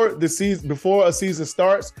before a season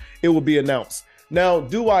starts, it will be announced. Now,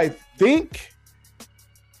 do I think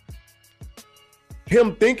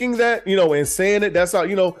him thinking that, and saying it, that's how,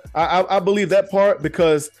 I believe that part,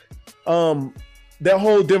 because that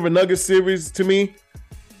whole Denver Nuggets series, to me,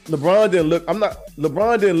 LeBron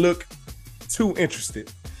didn't look too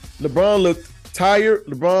interested. LeBron looked tired.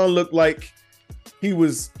 LeBron looked like he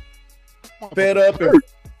was fed up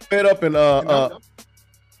and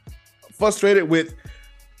frustrated with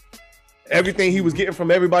everything he was getting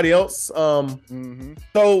from everybody else. So,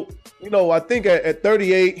 I think at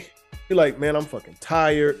 38, you're like, man, I'm fucking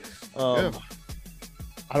tired. I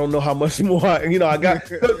don't know how much more I got,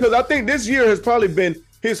 because I think this year has probably been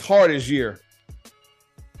his hardest year,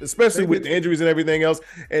 especially with the injuries and everything else.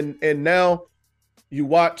 And now you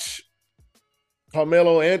watch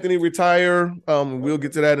Carmelo Anthony retire. We'll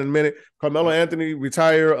get to that in a minute. Carmelo Anthony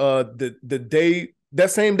retire that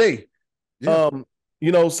same day. Yeah.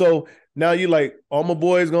 So now you're like, all my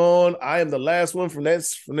boys gone. I am the last one from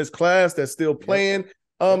this class that's still playing.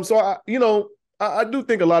 So I do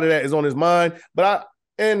think a lot of that is on his mind, but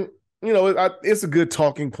it's a good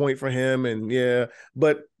talking point for him, and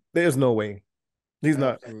but there's no way he's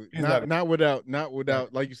not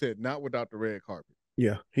without like you said, not without the red carpet.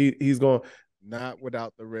 Yeah, he's going. Not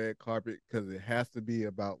without the red carpet, because it has to be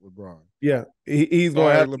about LeBron. Yeah, he's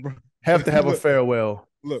going to have to have a farewell.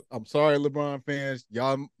 Look, I'm sorry, LeBron fans.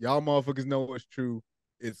 Y'all motherfuckers know it's true.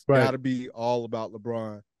 It's got to be all about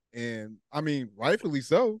LeBron. And, I mean, rightfully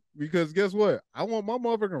so, because guess what? I want my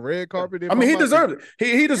motherfucking red carpet. He deserved it.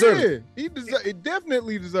 He deserves it. It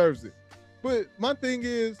definitely deserves it. But my thing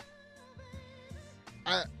is,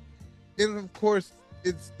 and of course,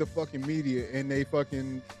 it's the fucking media, and they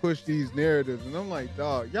fucking push these narratives, and I'm like,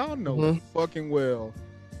 dog, y'all know fucking well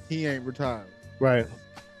he ain't retiring, right?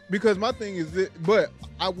 Because my thing is this, but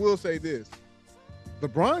I will say this: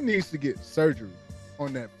 LeBron needs to get surgery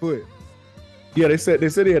on that foot. Yeah, they said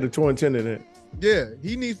he had a torn tendon in it. Yeah,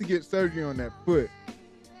 he needs to get surgery on that foot.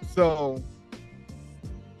 So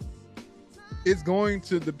it's going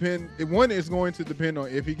to depend. It's going to depend on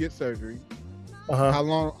if he gets surgery. How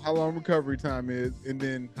long recovery time is, and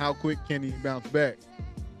then how quick can he bounce back.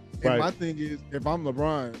 And my thing is, if I'm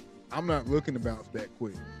LeBron, I'm not looking to bounce back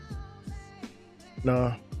quick.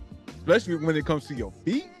 Nah. Especially when it comes to your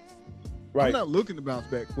feet. Right. I'm not looking to bounce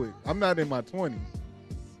back quick. I'm not in my 20s.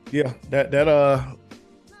 Yeah,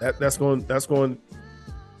 that's going.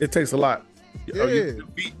 It takes a lot. Yeah.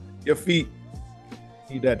 Your feet.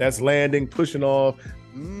 That's landing, pushing off,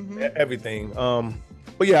 everything.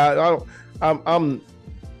 But yeah,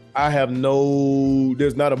 I have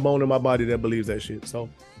there's not a bone in my body that believes that shit. So,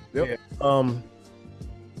 yeah. And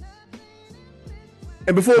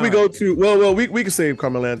before we go to, we can save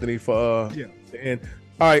Carmelo Anthony for the end.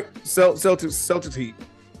 All right, Celtics Heat.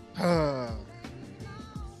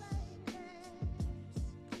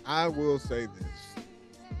 I will say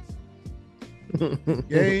this.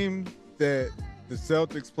 Game that the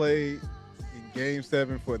Celtics played in Game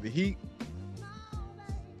 7 for the Heat,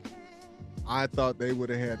 I thought they would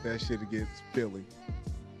have had that shit against Philly.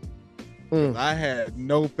 I had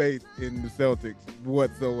no faith in the Celtics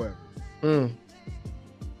whatsoever.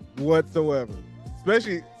 Whatsoever.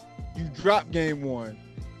 Especially, you drop Game 1.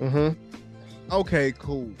 Okay,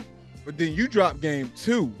 cool. But then you drop Game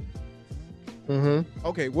 2.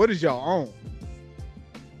 Okay, what is y'all on?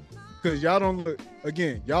 Because y'all don't look,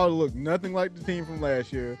 again, y'all look nothing like the team from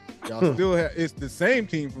last year. Y'all still have, it's the same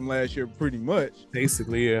team from last year pretty much.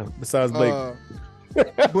 Basically, yeah. Besides Blake.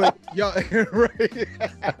 But y'all, right?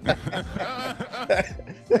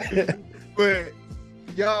 But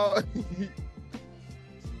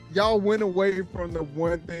y'all went away from the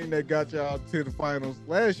one thing that got y'all to the finals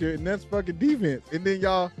last year, and that's fucking defense. And then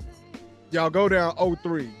y'all go down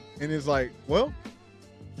 0-3. And it's like, well,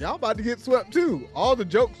 y'all about to get swept too. All the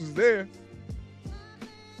jokes was there.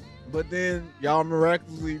 But then y'all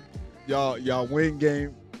miraculously, y'all win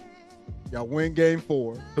game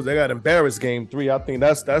 4. Because they got embarrassed Game 3. I think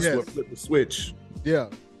that's what flipped the switch. Yeah.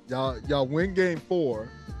 Y'all win Game 4.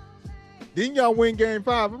 Then y'all win Game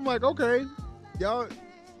 5. I'm like, okay, y'all,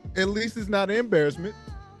 at least it's not an embarrassment.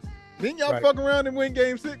 Then y'all fuck around and win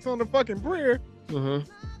game 6 on the fucking Breer. Mm-hmm.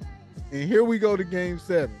 And here we go to game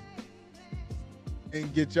 7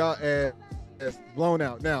 and get y'all ass blown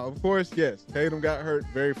out. Now, of course, yes, Tatum got hurt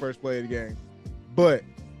very first play of the game. But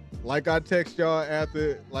like I text y'all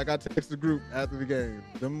like I text the group after the game,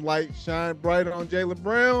 them lights shine bright on Jaylen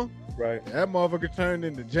Brown. Right. That motherfucker turned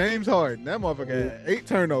into James Harden. That motherfucker had 8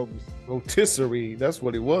 turnovers. Rotisserie. That's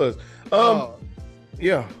what it was.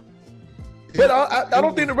 Yeah. But I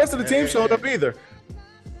don't think the rest of the team showed up either.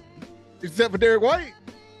 Except for Derek White.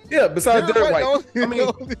 Yeah, besides Derek White. I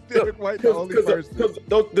mean, Derek White, the only person. Because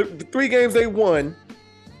the 3 games they won,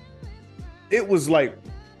 it was like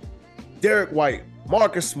Derek White,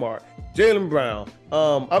 Marcus Smart, Jaylen Brown.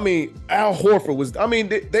 I mean, Al Horford was. I mean,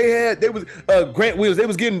 they was Grant Williams. They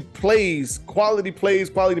was getting quality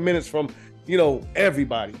minutes from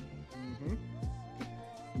everybody. Mm-hmm.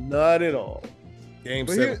 Not at all. Game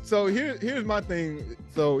 7. Here's my thing.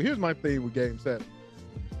 So here's my thing with Game 7.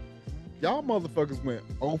 Y'all motherfuckers went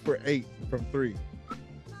 0 for 8 from 3.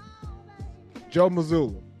 Joe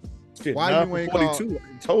Mazulla. Shit, why you ain't 42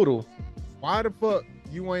 total? Why the fuck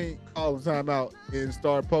you ain't call the timeout and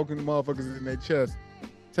start poking the motherfuckers in their chest,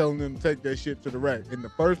 telling them to take their shit to the rack? And the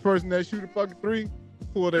first person that shoot a fucking 3,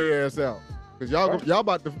 pull their ass out. Cause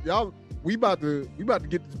we about to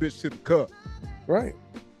get this bitch to the cup. Right.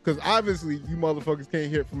 Cause obviously you motherfuckers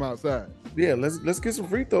can't hit from outside. Yeah, let's get some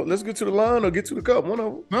free throw. Let's get to the line or get to the cup. One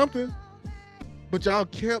of them. Something. But y'all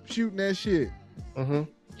kept shooting that shit. Mm-hmm.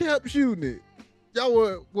 Kept shooting it. Y'all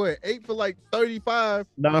were what, 8 for like 35?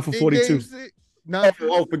 9 for 42. For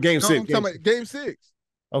game 6. I'm talking about game 6.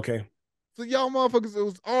 Okay. So y'all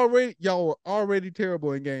motherfuckers, y'all were already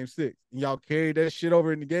terrible in game 6. And y'all carried that shit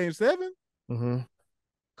over into game 7? Mm-hmm.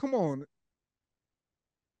 Come on.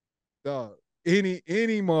 Dog. Any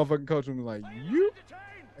motherfucking coach would be like,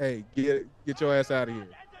 hey, get your ass out of here.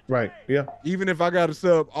 Right. Yeah. Even if I got to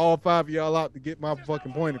sub all 5 of y'all out to get my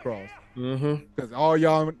fucking point across. Mm-hmm. Because all you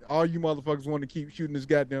motherfuckers want to keep shooting this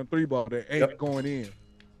goddamn 3 ball that ain't going in.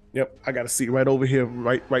 Yep. I got a seat right over here,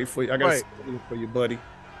 right for you. I got a seat for you, buddy.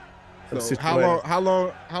 So how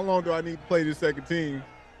long do I need to play this second team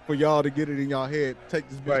for y'all to get it in y'all head, take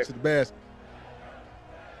this bitch to the basket?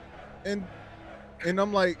 And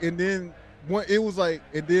I'm like, and then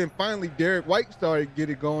finally Derek White started to get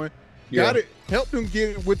it going. Got it, helped him get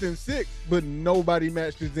it within 6, but nobody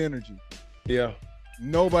matched his energy. Yeah.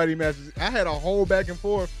 Nobody matches. I had a whole back and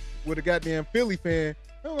forth with a goddamn Philly fan.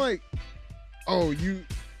 I'm like, oh, you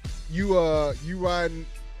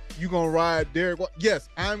gonna ride Derek White? Yes,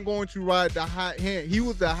 I'm going to ride the hot hand. He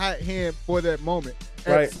was the hot hand for that moment.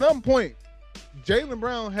 At some point, Jaylen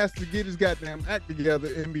Brown has to get his goddamn act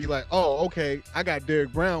together and be like, oh, okay, I got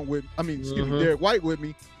Derek White with me,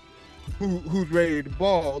 who's ready to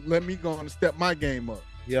ball. Let me go and step my game up.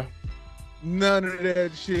 Yeah. None of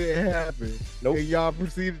that shit happened. Nope. And y'all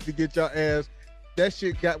proceeded to get y'all ass. That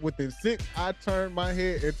shit got within 6. I turned my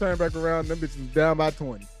head and turned back around. Them bitches was down by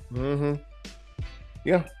 20. Mm-hmm.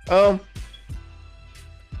 Yeah.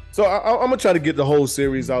 So I'm gonna try to get the whole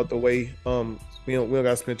series out the way. We don't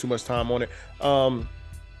gotta spend too much time on it.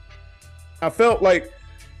 I felt like,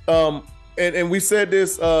 and we said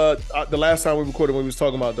this the last time we recorded when we was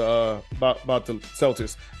talking about the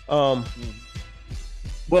Celtics.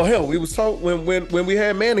 Well, hell, we was talking when we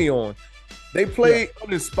had Manny on. They play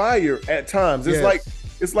uninspired at times.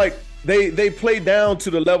 It's like they play down to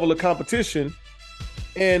the level of competition,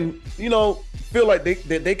 and feel like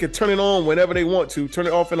they could turn it on whenever they want to, turn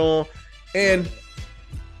it off and on, and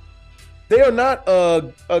they are not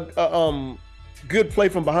a good play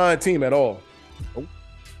from behind team at all.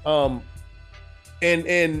 And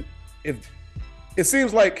if it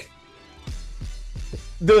seems like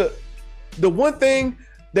the one thing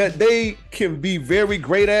that they can be very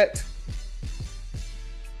great at,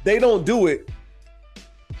 they don't do it,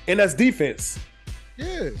 and that's defense.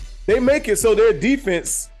 Yeah, they make it so their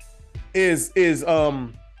defense is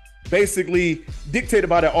basically dictated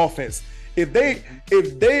by their offense. If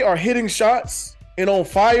they are hitting shots and on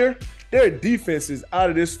fire, their defense is out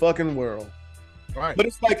of this fucking world. Right. But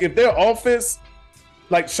it's like if their offense,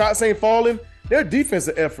 like shots ain't falling, their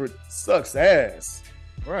defensive effort sucks ass.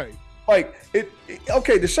 Right. Like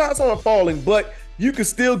okay, the shots aren't falling, but you can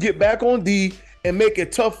still get back on D and make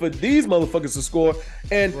it tough for these motherfuckers to score.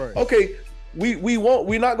 And okay,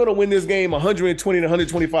 we're not gonna win this game 120 to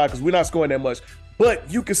 125 because we're not scoring that much.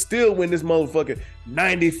 But you can still win this motherfucker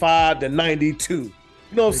 95 to 92. You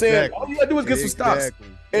know what I'm saying? All you gotta do is get some stops.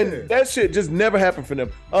 And that shit just never happened for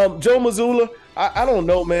them. Joe Mazulla, I don't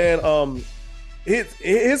know, man.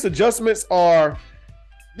 His adjustments are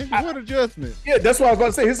Nigga, what adjustment? Yeah, that's what I was about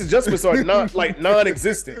to say. His adjustments are not like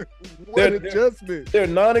non-existent. What adjustment? They're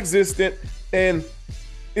non-existent, and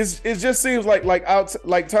it just seems like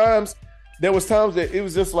times there was times that it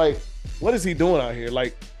was just like, what is he doing out here?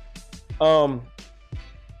 Like, so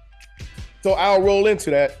I'll roll into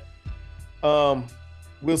that.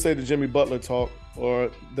 We'll say the Jimmy Butler talk or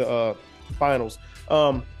the finals.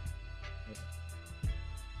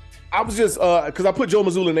 I was just because I put Joe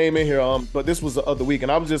Mazulla name in here, but this was the other week,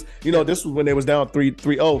 and I was just, this was when they was down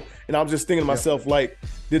 3-0, and I was just thinking to myself, like,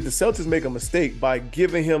 did the Celtics make a mistake by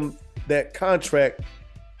giving him that contract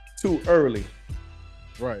too early?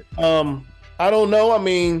 Right. I don't know. I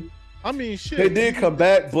mean, shit. They did come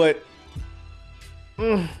back, but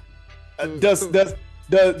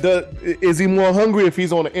is he more hungry if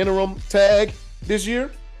he's on an interim tag this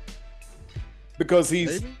year because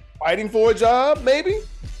he's fighting for a job, maybe?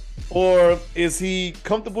 Or is he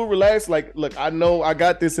comfortable, relaxed? Like, look, I know I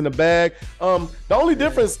got this in the bag. The only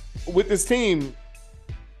difference with this team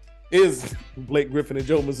is Blake Griffin and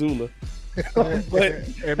Joe Mazulla.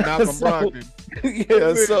 And Malcolm Brogdon.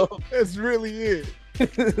 Yeah, so that's really it.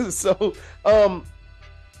 So,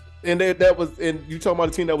 and that was, and you talking about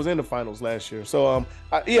a team that was in the finals last year. So,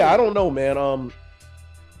 I don't know, man.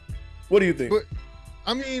 What do you think? But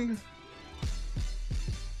I mean,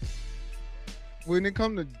 when it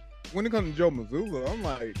comes to Joe Mazulla, I'm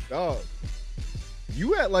like, dog,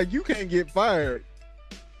 you act like you can't get fired.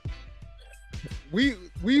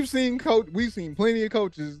 We've seen plenty of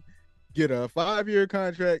coaches get a 5-year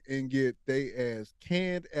contract and get they ass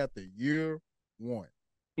canned after year 1.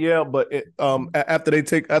 Yeah, but after they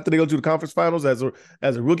go to the conference finals as a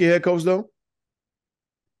rookie head coach, though,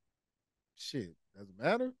 shit doesn't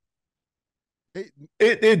matter.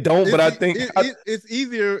 It don't, but I think it's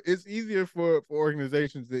easier for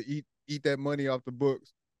organizations to eat that money off the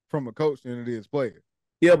books from a coach than it is players.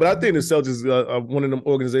 Yeah, but I think the Celtics are one of them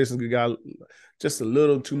organizations that got just a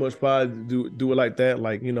little too much pride to do it like that.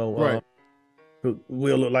 Like, right.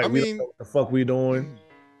 We'll look like we don't know what the fuck we doing.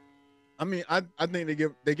 I mean, I think they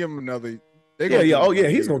give him another. He's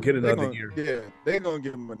gonna get another year. Yeah, they're gonna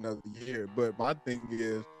give him another year. But my thing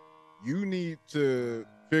is, you need to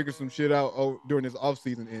figure some shit out during this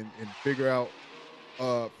offseason and figure out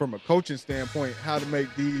from a coaching standpoint how to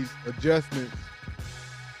make these adjustments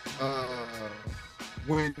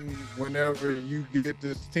whenever you get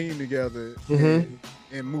this team together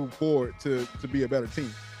and move forward to be a better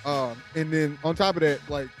team. And then on top of that,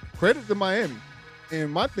 like, credit to Miami. And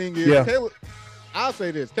my thing is, I'll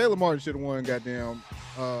say this: Caleb Martin should have won goddamn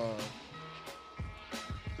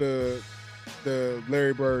the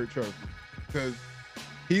Larry Bird trophy, because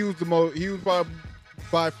he was probably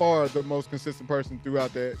by far the most consistent person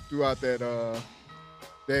throughout that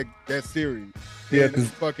series. Yeah, because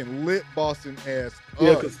fucking lit Boston ass up.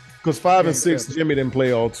 Yeah, because 5 and 6, Jimmy didn't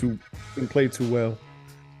play too well.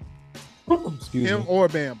 Excuse him me. Or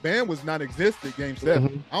Bam. Bam was non-existent game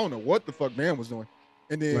 7. I don't know what the fuck Bam was doing.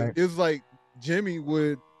 And then it was like Jimmy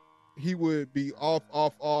would be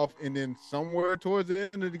off, and then somewhere towards the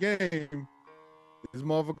end of the game, this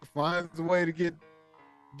motherfucker finds a way to get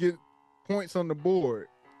points on the board.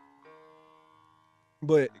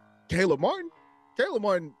 But Caleb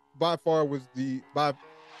Martin by far was by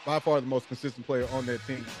far the most consistent player on that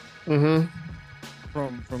team.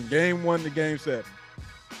 From game 1 to game 7.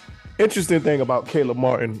 Interesting thing about Caleb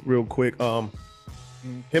Martin, real quick. Him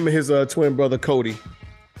and his twin brother Cody.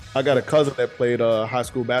 I got a cousin that played high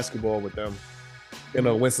school basketball with them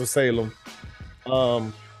in Winston-Salem.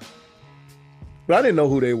 But I didn't know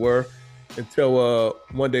who they were until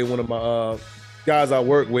one day one of my guys I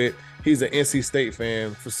work with, he's an NC State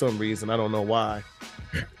fan for some reason. I don't know why.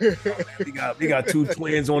 we got 2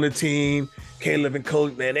 twins on the team. Caleb and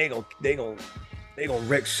Cody, man, they gonna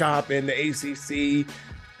wreck shop in the ACC.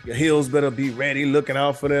 Your Hills better be ready, looking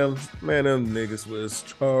out for them. Man, them niggas was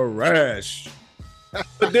trash.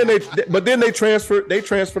 But then they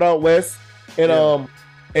transferred out west, and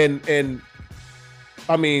and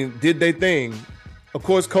I mean, did they thing. Of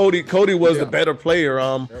course, Cody was the better player.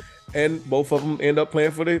 And both of them end up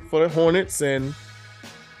playing for the Hornets, and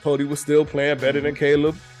Cody was still playing better than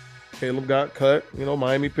Caleb. Caleb got cut.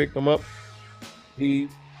 Miami picked him up.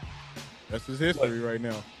 That's his history right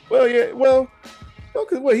now. Well, yeah. Well,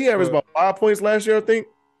 because he averaged about 5 points last year, I think,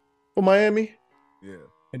 for Miami. Yeah.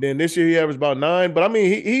 And then this year he averaged about 9. But I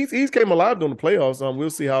mean, he's came alive during the playoffs. We'll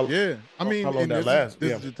see how. Yeah. I mean, how long that lasts.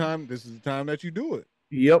 This is the time. This is the time that you do it.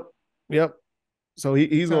 Yep. So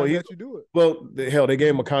he's going to let you do it. Well, hell, they gave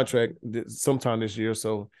him a contract sometime this year,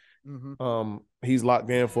 so he's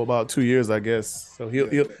locked in for about 2 years, I guess. So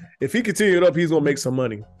he'll if he continued up, he's going to make some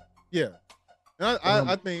money. Yeah, And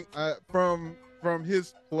I think from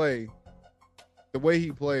his play, the way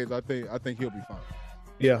he plays, I think he'll be fine.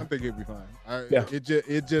 Yeah, I think he'll be fine. Yeah.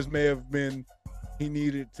 It just may have been he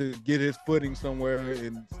needed to get his footing somewhere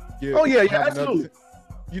and get. Oh yeah, have absolutely.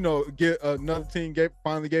 Get another team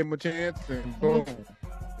finally gave him a chance, and boom.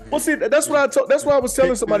 Well, see, that's what I was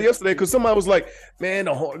telling somebody yesterday, because somebody was like, "Man,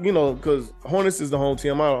 because Hornets is the home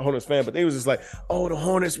team. I'm not a Hornets fan, but they was just like, oh, the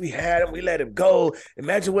Hornets, we had him, we let him go.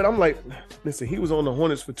 Imagine what I'm like. Listen, he was on the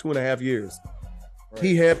Hornets for 2.5 years. Right.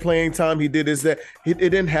 He had playing time. He did this, that. It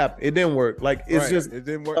didn't happen. It didn't work. Like it's just it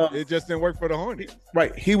didn't work. It just didn't work for the Hornets.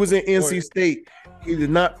 Right. He was in NC State. He did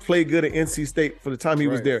not play good at NC State for the time he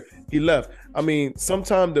was there. He left. I mean,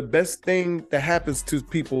 sometimes the best thing that happens to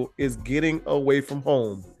people is getting away from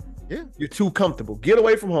home. Yeah. You're too comfortable. Get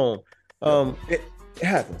away from home. It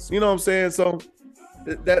happens. You know what I'm saying? So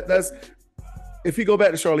that's if he go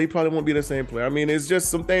back to Charlotte, he probably won't be the same player. I mean, it's just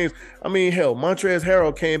some things. I mean, hell, Montrezl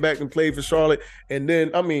Harrell came back and played for Charlotte, and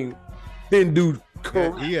then do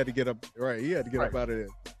crap. He had to get up. Right. He had to get up out of there.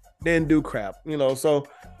 Then do crap. So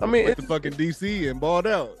I mean, went to fucking DC and balled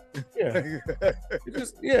out. Yeah.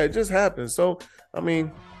 it just happens. So I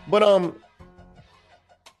mean, but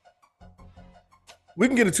we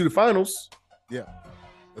can get into the finals. Yeah.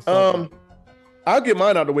 I'll get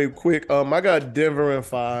mine out of the way quick. I got Denver in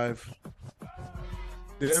 5.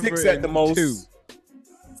 Denver 6 at the most.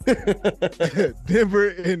 2. Denver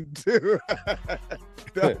in 2.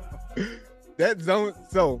 That zone.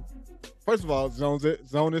 So, first of all, zone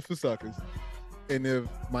is for suckers. And if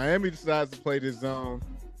Miami decides to play this zone,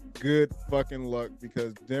 good fucking luck,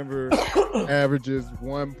 because Denver averages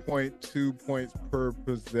 1.2 points per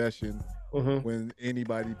possession when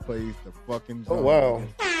anybody plays the fucking zone. Oh, wow.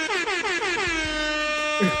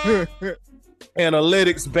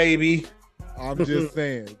 Analytics, baby. I'm just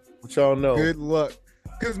saying. What y'all know. Good luck.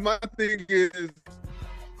 Because my thing is,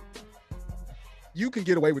 you can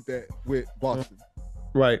get away with that with Boston.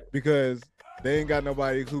 Right. Because they ain't got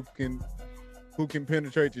nobody who can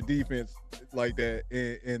penetrate your defense like that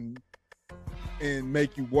and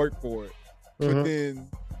make you work for it. But then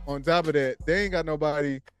on top of that, they ain't got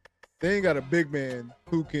a big man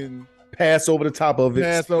who can pass over the top of it.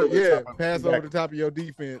 Pass over the top of your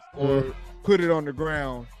defense or put it on the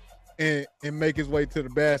ground and make his way to the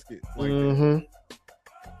basket. Like that.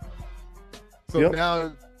 So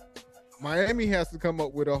now Miami has to come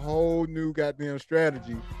up with a whole new goddamn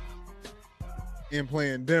strategy in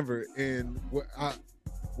playing Denver. And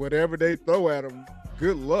whatever they throw at them,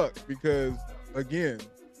 good luck, because, again,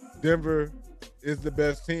 Denver is the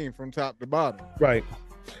best team from top to bottom. Right.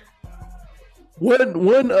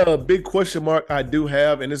 One big question mark I do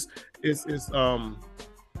have, and it's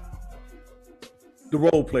the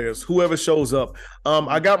role players, whoever shows up.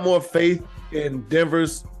 I got more faith in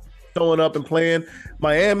Denver's showing up and playing.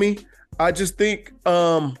 Miami, I just think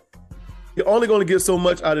you're only going to get so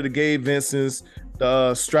much out of the Gabe Vincents,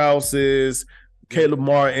 the Strausses, Caleb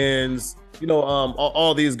Martins,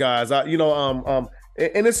 all these guys. And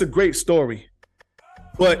it's a great story,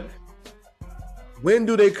 but when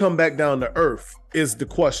do they come back down to earth is the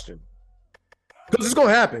question. Because it's going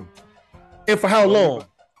to happen. And for how long?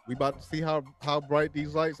 We about to see how bright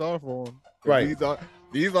these lights are for them. Right.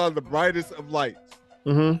 These are the brightest of lights.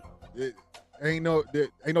 It ain't no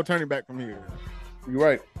turning back from here. You're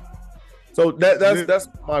right. So that's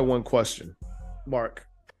my one question, Mark.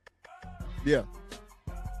 Yeah.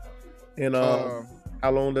 And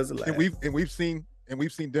how long does it last? And we've seen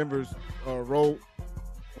Denver's role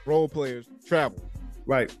players travel.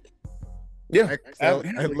 Right. Yeah. Ask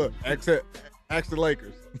the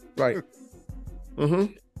Lakers. Right.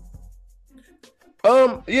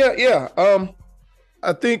 Yeah.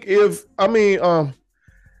 I think and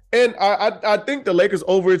I think the Lakers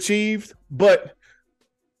overachieved, but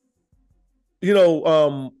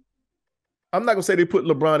I'm not gonna say they put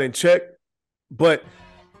LeBron in check, but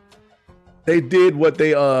they did what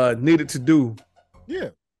they needed to do. Yeah.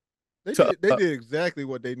 They did exactly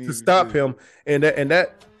what they needed to stop him, and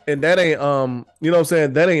that ain't that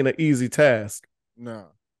ain't an easy task. No.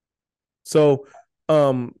 So,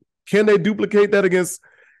 can they duplicate that against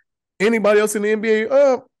anybody else in the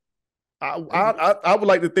NBA? I would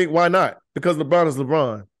like to think, why not? Because LeBron is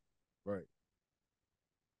LeBron, right?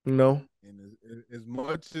 And as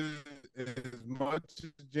much as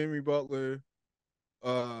Jimmy Butler,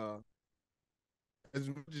 as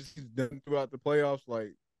much as he's done throughout the playoffs,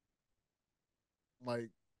 like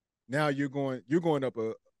now you're going up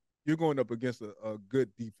against a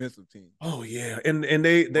good defensive team. Oh yeah, and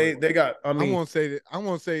they got. I don't want to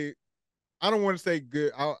say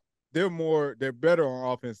good. They're better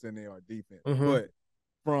on offense than they are defense. But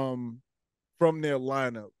from from their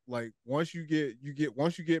lineup. Like once you get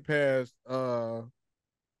past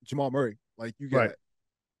Jamal Murray, like you got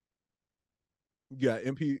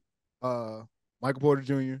MP Michael Porter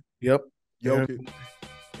Jr. Yep. Jokic,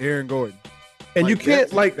 Aaron Gordon. And you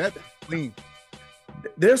can't that's clean.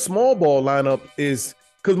 Their small ball lineup is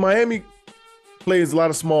because Miami plays a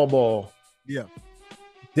lot of small ball. Yeah.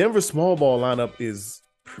 Denver's small ball lineup is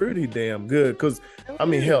pretty damn good because I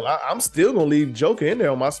mean, hell, I'm still gonna leave Joker in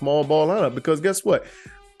there on my small ball lineup because guess what?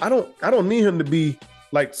 I don't need him to be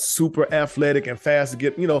like super athletic and fast to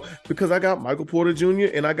get, because I got Michael Porter Jr.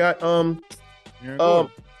 and I got Aaron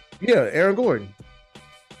Gordon.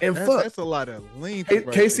 And that's a lot of length.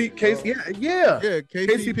 KCP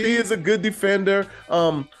is a good defender.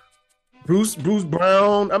 Bruce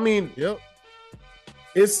Brown. I mean,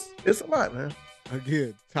 it's a lot, man.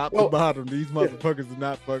 Again, top to bottom, these motherfuckers are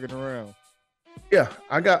not fucking around. Yeah,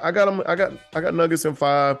 I got them. I got Nuggets in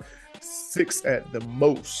 5, 6 at the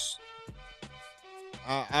most.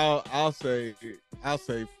 I'll say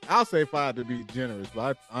 5 to be generous,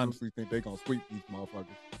 but I honestly think they're gonna sweep these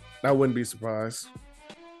motherfuckers. I wouldn't be surprised.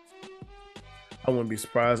 They're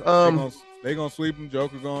gonna sweep them.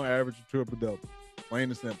 Joker gonna average a triple-double. Plain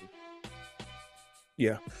and simple.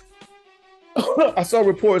 Yeah. I saw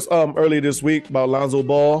reports earlier this week about Lonzo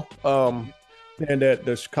Ball, and that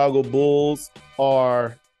the Chicago Bulls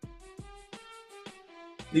are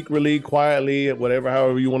secretly, quietly,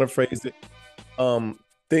 however you want to phrase it,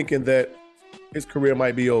 thinking that his career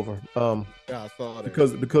might be over. I saw that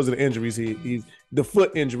because of the injuries he's the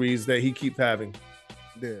foot injuries that he keeps having.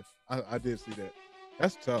 Yeah, I did see that.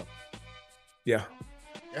 That's tough. Yeah.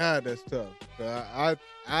 God, that's tough.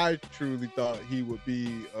 I truly thought he would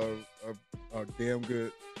be a damn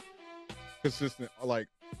good, consistent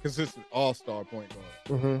all-star point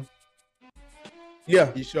guard. Mm-hmm.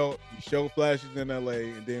 Yeah, he showed flashes in LA,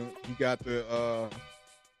 and then he got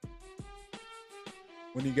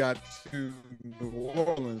when he got to New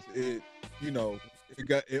Orleans, it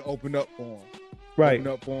opened up for him. Right. Opened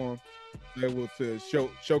up for him, able to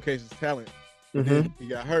showcase his talent. Mm-hmm. Then he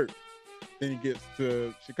got hurt. Then he gets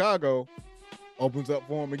to Chicago, opens up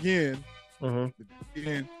for him again, and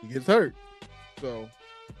he gets hurt. So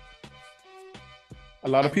a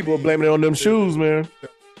lot of people are blaming it on them shoes, man.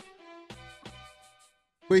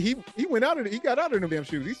 But he went out of it. He got out of them damn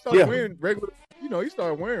shoes. He started wearing regular. He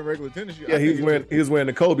started wearing regular tennis shoes. Yeah, he was wearing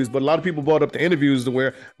the Kobe's. But a lot of people brought up the interviews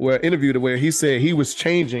where he said he was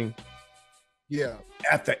changing. Yeah.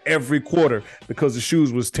 After every quarter because the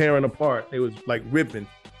shoes was tearing apart. They was like ripping.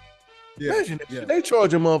 Yeah. Imagine they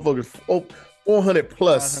charge a motherfucker $400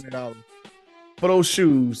 plus $500 for those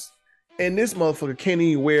shoes, and this motherfucker can't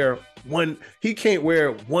even wear one. He can't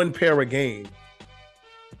wear one pair a game.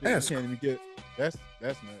 That's nuts.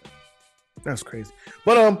 That's crazy.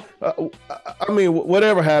 But I mean,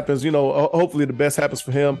 whatever happens, hopefully the best happens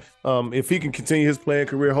for him. If he can continue his playing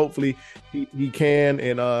career, hopefully he can,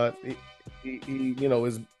 and he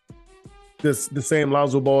is this the same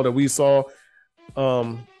Lonzo Ball that we saw.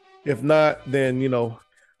 If not, then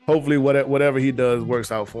hopefully whatever he does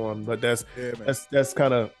works out for him. But that's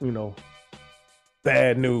kind of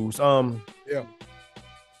bad news. Yeah.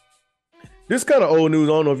 This kind of old news.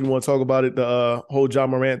 I don't know if you want to talk about it. The whole Ja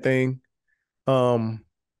Morant thing.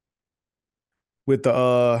 With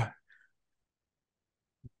the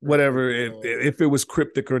whatever, if it was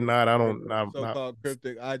cryptic or not, I don't. So-called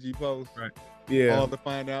cryptic IG post. Right. Yeah. All to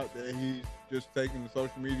find out that he's just taking the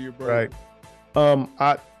social media break. Right.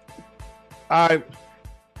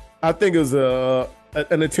 I think it was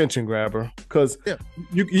an attention grabber because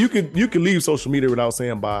you could leave social media without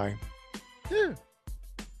saying bye. Yeah.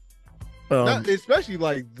 Not especially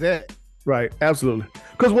like that. Right. Absolutely.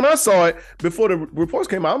 Because when I saw it before the reports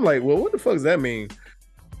came out, I'm like, well, what the fuck does that mean?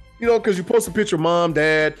 Because you post a picture of mom,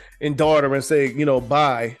 dad, and daughter and say,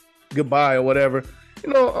 bye, goodbye, or whatever.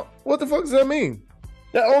 What the fuck does that mean?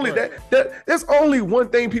 That's only one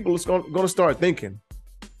thing people are going to start thinking.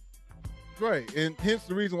 Right, and hence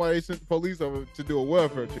the reason why they sent the police over to do a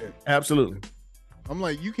welfare check. Absolutely. I'm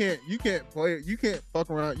like, you can't fuck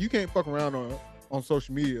around on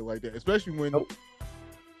social media like that, especially when. Nope.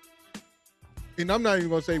 And I'm not even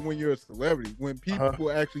gonna say when you're a celebrity, when people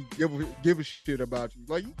actually give a shit about you.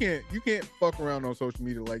 Like you can't fuck around on social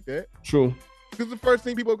media like that. True. Because the first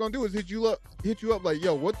thing people are gonna do is hit you up like,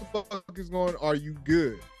 yo, what the fuck is going on? Are you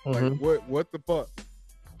good? Like what the fuck?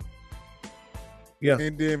 Yeah.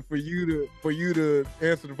 And then for you to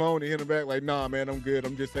answer the phone and hit them back like, nah, man, I'm good.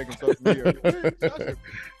 I'm just taking social media.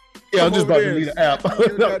 Yeah, I'm just about to delete the app.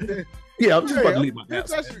 Yeah, I'm just about to delete my app.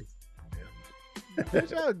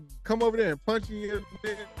 Bitch, I'll come over there and punch you in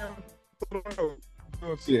the damn throat.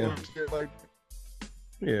 Yeah. Shit like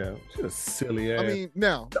Yeah, just silly ass. I mean,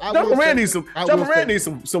 now John Morant needs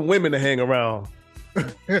some women to hang around.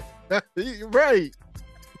 Right.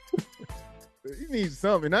 He needs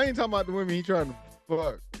something. I ain't talking about the women he trying to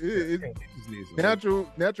fuck. It's natural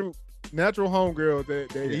homegirls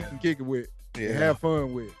that he can kick it with and have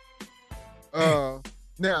fun with. Now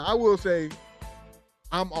I will say,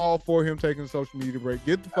 I'm all for him taking a social media break.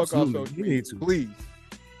 Get the fuck off social media, please.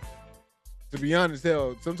 To be honest,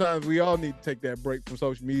 hell, sometimes we all need to take that break from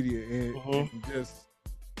social media and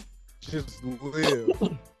just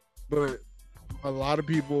live. But a lot of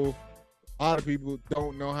people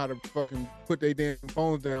don't know how to fucking put their damn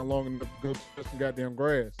phones down long enough to go touch some goddamn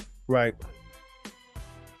grass. Right.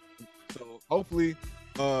 So hopefully,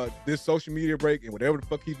 this social media break and whatever the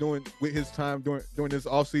fuck he's doing with his time during this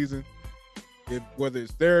off season, whether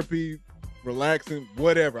it's therapy, relaxing,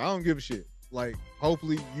 whatever, I don't give a shit. Like,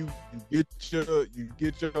 hopefully you get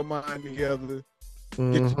your mind together,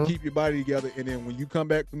 keep your body together, and then when you come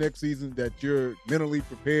back for next season, that you're mentally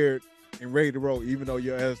prepared and ready to roll, even though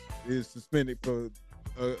your ass is suspended for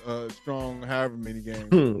a strong however many games.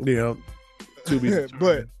 Yeah. To be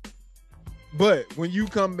but when you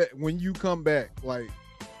come back, like,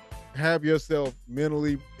 have yourself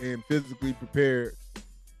mentally and physically prepared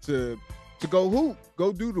to go hoop.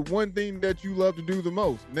 Go do the one thing that you love to do the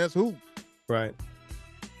most, and that's hoop. Right.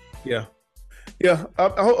 Yeah. Yeah.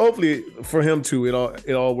 Hopefully for him too,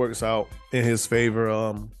 it all works out in his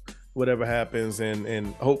favor. Whatever happens,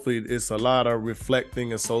 and hopefully it's a lot of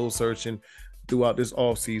reflecting and soul searching throughout this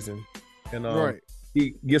off season, and right.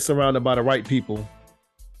 He gets surrounded by the right people.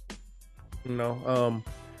 You know.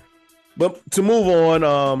 But to move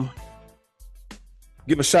on,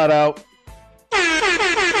 give a shout out.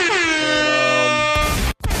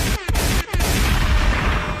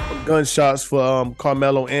 Gunshots for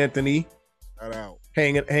Carmelo Anthony. Shout out.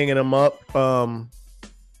 Hanging him up.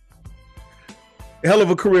 Hell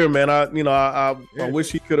of a career, man. I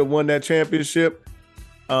wish he could have won that championship.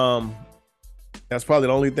 That's probably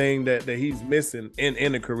the only thing that he's missing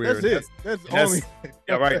in a career. That's it. That's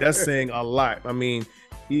yeah, right. That's saying a lot. I mean,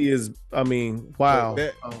 he is. I mean, wow.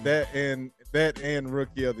 That and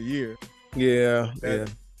rookie of the year. Yeah,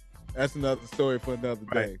 That's another story for another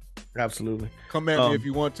day. Absolutely. Come at me if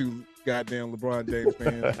you want to, goddamn LeBron James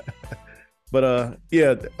fans. But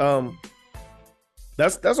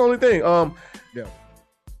that's the only thing. Yeah.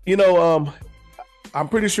 You know, I'm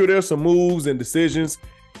pretty sure there's some moves and decisions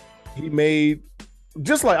he made,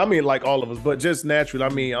 just like all of us, but just naturally. I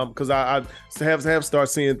mean, because I have started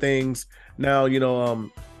seeing things now. You know,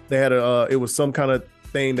 they had it was some kind of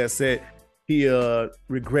thing that said he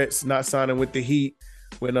regrets not signing with the Heat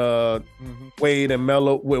when Wade and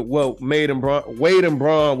Melo, Wade and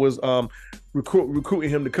Braun was recruiting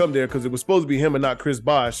him to come there because it was supposed to be him and not Chris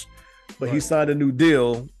Bosh. But he signed a new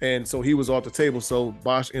deal, and so he was off the table. So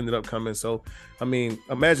Bosh ended up coming. So, I mean,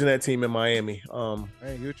 imagine that team in Miami.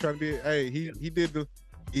 Hey, he was trying to be. Hey, he did the.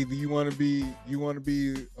 Either you want to be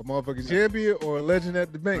a motherfucking champion or a legend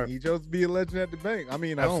at the bank. He chose to be a legend at the bank. I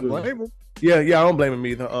mean, absolutely. I don't blame him. Yeah, I don't blame him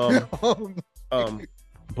either.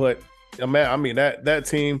 But I mean that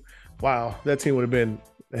team. Wow, that team would have been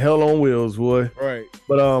hell on wheels, boy. Right.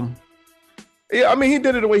 But yeah, I mean, he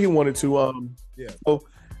did it the way he wanted to. Yeah. So,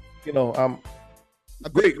 you know,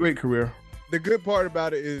 great career. The good part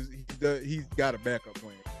about it is he's got a backup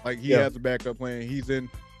plan. Like he has a backup plan. He's in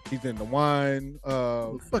the wine.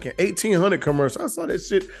 Fucking 1800 commercial. I saw that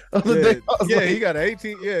shit the other day. He got an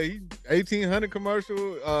 1800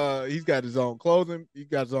 commercial. He's got his own clothing. He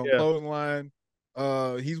got his own clothing line.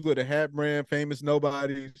 He's with a hat brand, Famous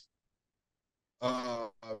Nobodies.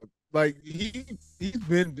 Like he's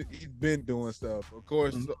been doing stuff. Of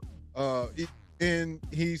course, and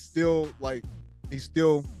he's still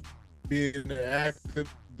being the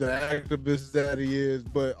activist that he is,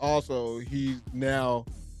 but also he's now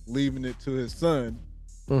leaving it to his son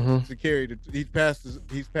to carry he's passed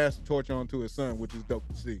the torch on to his son, which is dope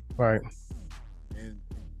to see. Right. And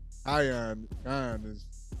Ion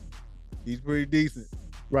he's pretty decent.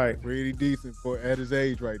 Right. Pretty decent at his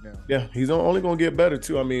age right now. Yeah, he's only gonna get better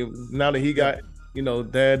too. I mean, now that he got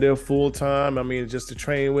dad there full time. I mean, just to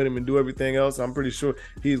train with him and do everything else. I'm pretty sure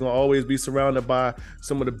he's gonna always be surrounded by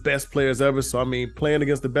some of the best players ever. So I mean, playing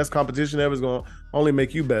against the best competition ever is gonna only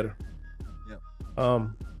make you better. Yeah.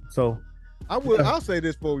 So I'll say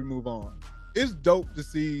this before we move on. It's dope to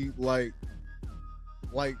see like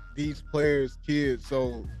these players' kids.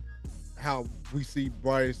 So how we see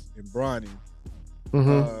Bryce and Bronny,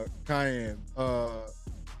 Cayenne,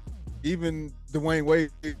 even Dwayne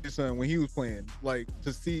Wade's son when he was playing, like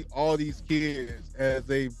to see all these kids as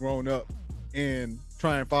they've grown up and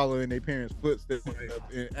try and follow in their parents' footsteps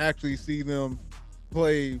and actually see them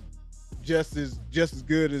play just as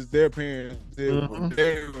good as their parents did when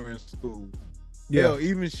they were in school. Yeah, hell,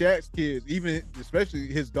 even Shaq's kids, even especially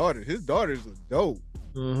his daughter. His daughters are dope.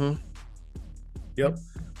 Yep.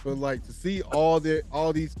 But like to see all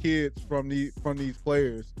these kids from these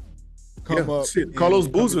players come up. Shit, Carlos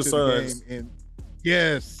Boozer's sons. And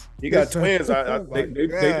yes, he got twins.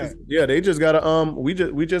 They just got a we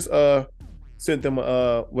just sent them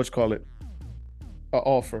a an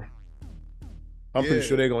offer. I'm pretty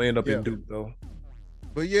sure they're gonna end up in Duke though.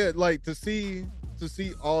 But yeah, like to see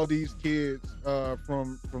all these kids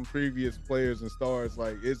from previous players and stars,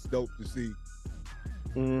 like it's dope to see.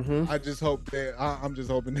 I just hope that I'm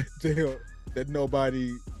just hoping that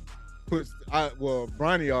nobody puts.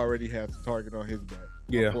 Bronny already has a target on his back.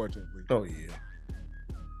 Yeah. Unfortunately. Oh yeah.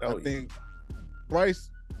 I think Bryce.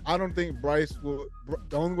 I don't think Bryce will.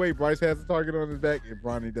 The only way Bryce has a target on his back if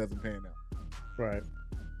Bronny doesn't pan out. Right.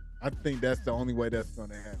 I think that's the only way that's going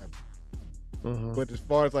to happen. But as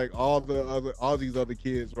far as like all these other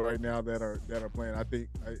kids right now that are playing, I think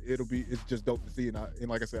it's just dope to see. And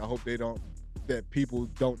like I said, I hope that people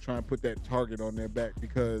don't try and put that target on their back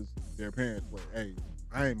because their parents play. Hey,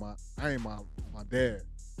 I ain't my dad.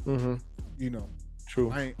 You know,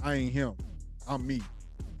 true. I ain't him. I'm me.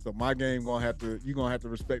 So my game you're gonna have to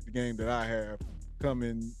respect the game that I have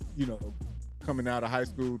coming out of high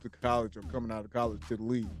school to college or coming out of college to the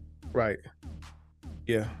league. Right.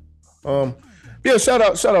 Yeah. Shout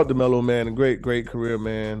out to Me7o, man. A great career,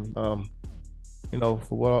 man. For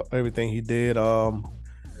everything he did.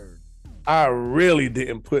 I really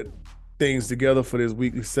didn't put things together for this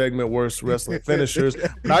weekly segment, worst wrestling finishers.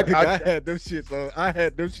 I had them shits.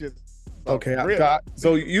 Okay,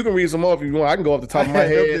 so you can read some more if you want. I can go off the top of my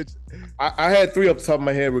head. I had 3 off the top of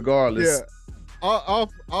my head regardless. Yeah.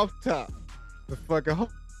 Off top. The fucking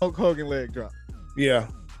Hulk Hogan leg drop. Yeah.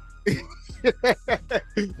 We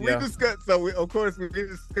discussed it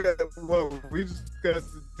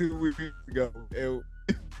 2 weeks ago.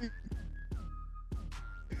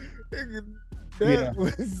 That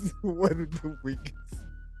was one of the weakest.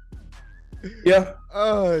 Yeah.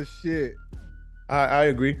 Oh shit. I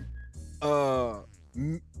agree.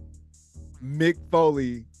 Mick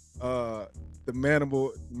Foley, the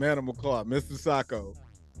Manimal Claw, Mr. Sacco.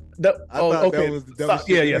 Sacco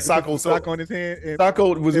on his hand. And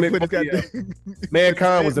Sacco was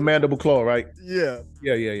Mankind was the mandible claw, right? Yeah.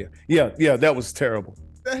 Yeah. That was terrible.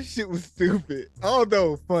 That shit was stupid.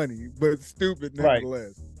 Although funny, but stupid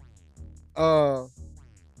nevertheless. Right.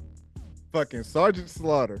 Fucking Sergeant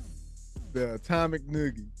Slaughter, the Atomic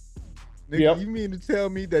Noogie. Nigga, you mean to tell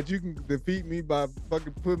me that you can defeat me by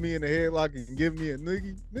fucking put me in a headlock and give me a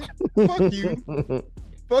noogie? Nigga, fuck you.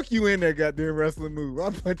 Fuck you in that goddamn wrestling move.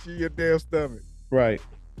 I'll punch you in your damn stomach. Right.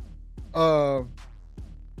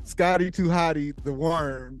 Scottie Too Hottie, the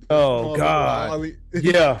Worm. Oh, God.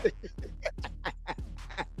 Yeah.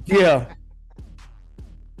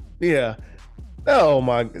 Yeah. Oh,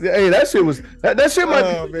 my. Hey, that shit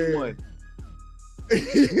might be one.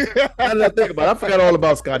 How did I think about it? I forgot all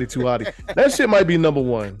about Scottie Too Hottie. That shit might be number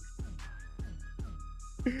 1.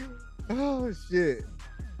 Oh shit!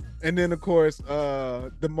 And then of course,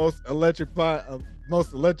 the most electrifying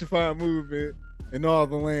move in all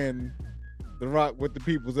the land, The Rock with the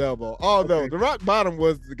people's elbow. Although the Rock bottom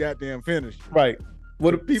was the goddamn finish. Right.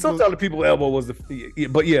 Well, sometimes the people's elbow was the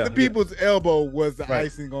people's elbow was the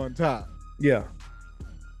icing on top. Yeah.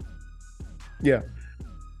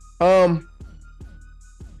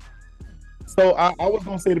 So I was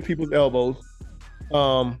gonna say the people's elbows.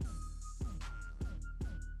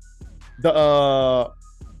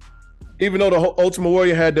 Even though the Ultimate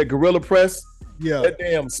Warrior had that gorilla press, that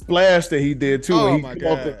damn splash that he did too. Oh my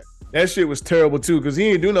God. That shit was terrible too because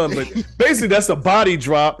he didn't do nothing. But basically, that's a body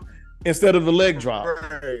drop instead of the leg drop.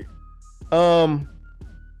 Right.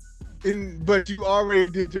 But you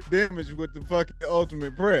already did your damage with the fucking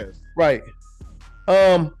ultimate press. Right.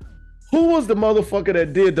 Who was the motherfucker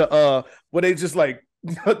that did the where they just like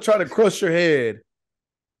try to crush your head?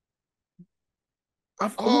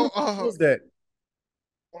 Who was that?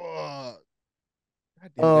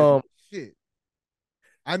 Shit.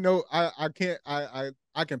 I know. I can't. I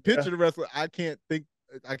can picture the wrestler. I can't think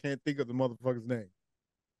of the motherfucker's name.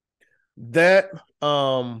 That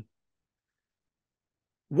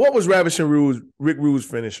what was Ravishing Rick Rude's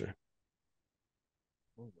finisher?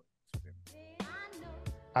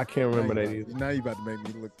 I can't remember that either. Now you about to make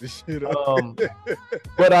me look this shit up.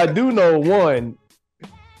 But I do know one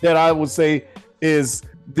that I would say is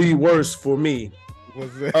the worst for me. Was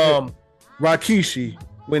that? Rikishi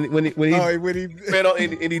when he ran on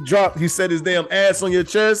and he dropped, he said his damn ass on your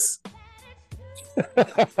chest.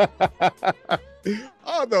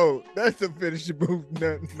 Oh no, that's a finishing move,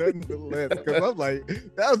 nonetheless. Because I'm like,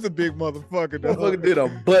 that was a big motherfucker. Motherfucker did a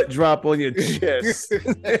butt drop on your chest.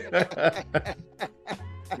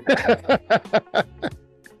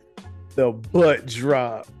 The butt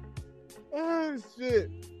drop. Oh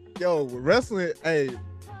shit, yo, wrestling. Hey,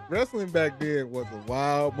 wrestling back then was a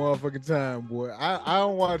wild motherfucking time, boy. I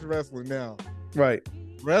don't watch wrestling now. Right.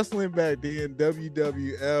 Wrestling back then,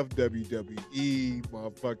 WWF, WWE,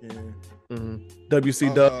 motherfucking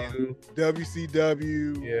WCW,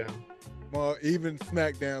 WCW, yeah, even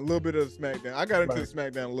SmackDown, a little bit of SmackDown. I got into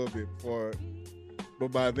SmackDown a little bit before,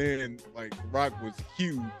 but by then, like, Rock was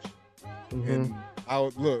huge, and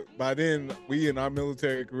by then we in our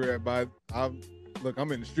military career. I'm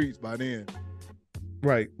in the streets by then.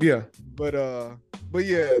 Right. Yeah. But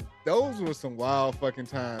yeah, those were some wild fucking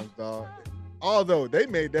times, dog. Although they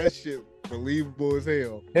made that shit believable as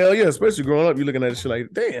hell. Hell yeah, especially growing up, you looking at this shit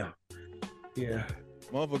like, damn. Yeah.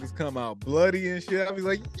 Motherfuckers come out bloody and shit. I be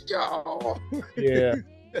like, yo. Yeah.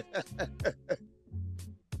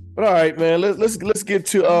 But all right, man. Let's get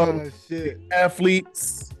to shit.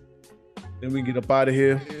 Athletes. Then we can get up out of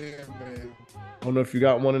here. Yeah, man. I don't know if you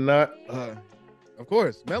got one or not. Of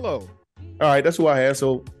course, Me7o. All right, that's who I had.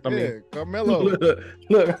 So I mean, Carmelo.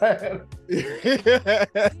 Look, I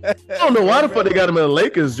don't know why the fuck they got him in a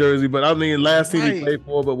Lakers jersey, but I mean, last team he played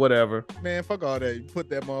for, but whatever. Man, fuck all that. You put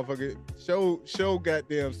that motherfucker. Show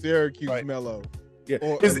goddamn Syracuse Me7o. Yeah.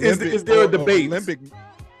 Is there a debate? Olympic.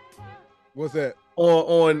 What's that?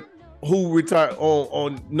 On who retired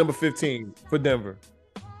on number 15 for Denver?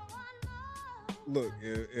 Look,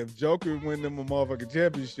 if Joker win them a motherfucking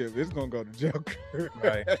championship, it's gonna go to Joker.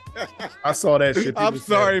 Right. I saw that shit. I'm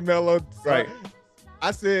sorry, Me7o. Right.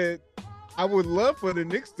 I said I would love for the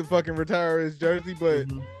Knicks to fucking retire his jersey, but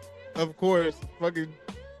of course, fucking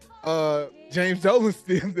James Dolan's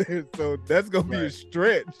still there, so that's gonna be a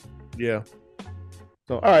stretch. Yeah.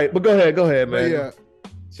 So all right, but go ahead, man. But yeah.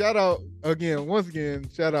 Shout out once again,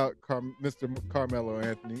 shout out Mr. Carmelo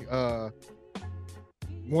Anthony.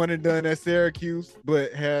 One and done at Syracuse,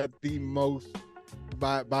 but had the most,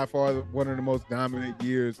 by far, one of the most dominant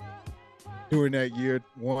years during that year.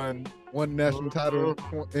 Won national title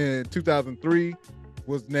in 2003.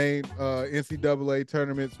 Was named NCAA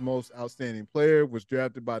tournament's most outstanding player. Was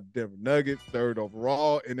drafted by the Denver Nuggets, 3rd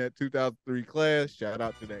overall in that 2003 class. Shout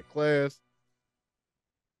out to that class.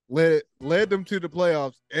 Led them to the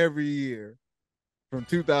playoffs every year from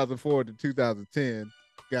 2004 to 2010.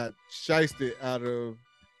 Got shysted out of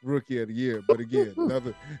Rookie of the Year, but again,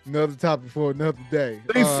 another topic for another day.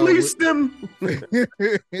 They fleeced them.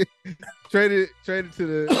 Traded to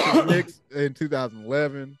the Knicks in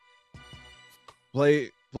 2011.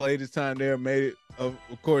 Played his time there. Made it, of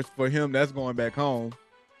course, for him. That's going back home.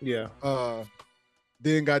 Yeah.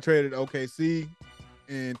 Then got traded to OKC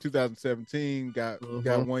in 2017. Got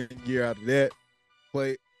 1 year out of that.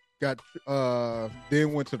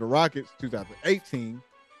 Then went to the Rockets 2018.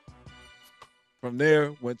 From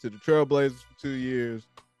there, went to the Trailblazers for 2 years,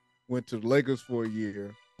 went to the Lakers for a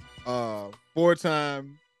year.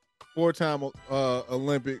 Four-time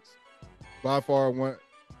Olympics, by far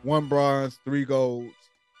one bronze, 3 golds.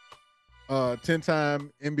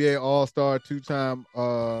 10-time NBA All-Star, two-time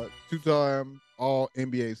All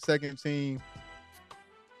NBA second team,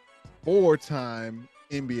 4-time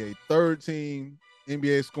NBA third team,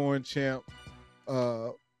 NBA scoring champ,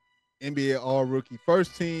 NBA All-Rookie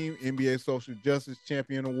First Team, NBA Social Justice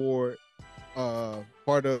Champion Award,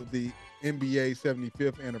 part of the NBA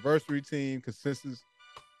 75th Anniversary Team,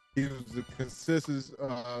 he was the consensus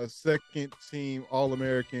second team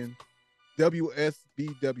All-American,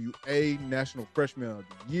 WSBWA National Freshman of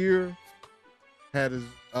the Year, got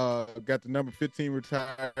the number 15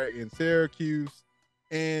 retired in Syracuse,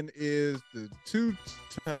 and is the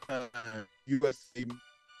 2-time USA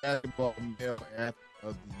Basketball Male Athlete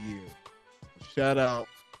of the Year. Shout out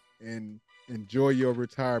and enjoy your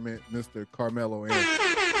retirement, Mr. Carmelo Anthony.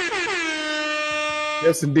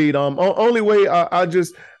 Yes, indeed. Only way I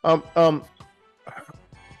just to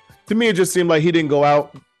me it just seemed like he didn't go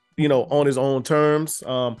out, on his own terms.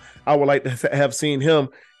 I would like to have seen him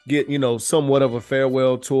get, somewhat of a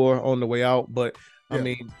farewell tour on the way out, but I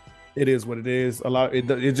mean, it is what it is.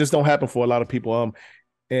 It just don't happen for a lot of people.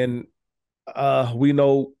 And we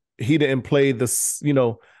know he didn't play the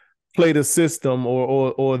system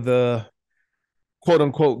or the quote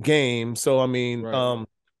unquote game. So I mean,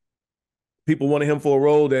 people wanted him for a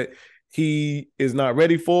role that he is not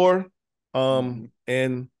ready for. And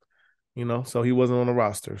so he wasn't on the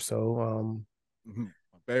roster. So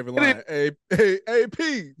Favorite line. Hey,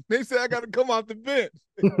 P. They said I got to come off the bench.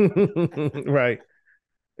 Right.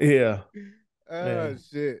 Yeah. Oh,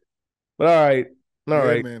 shit. But all right. All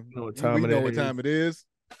right. Man. You know what time we know what time it is.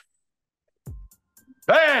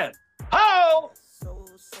 Band! How?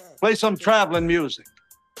 Play some traveling music.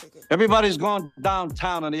 Everybody's going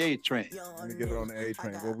downtown on the A train. Let me get it on the A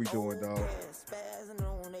train. What we doing, dog?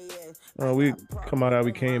 We come out how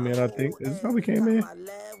we came in, I think. Is this how we came in?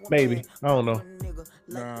 Maybe. I don't know.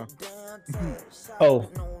 Nah. Oh,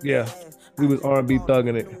 yeah. We was R&B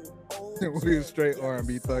thugging it. We was straight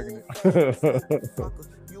R&B thugging it.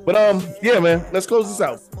 But yeah, man. Let's close this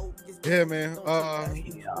out. Yeah, man.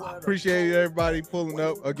 Appreciate everybody pulling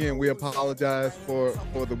up. Again, we apologize for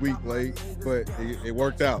the week late, but it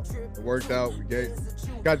worked out. It worked out. We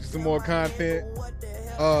got you some more content.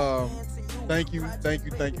 Thank you.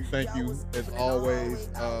 As always,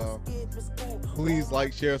 please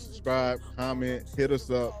like, share, subscribe, comment, hit us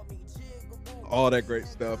up, all that great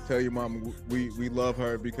stuff. Tell your mama we love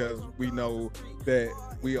her because we know that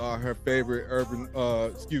we are her favorite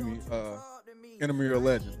intramural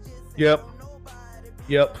legends. Yep.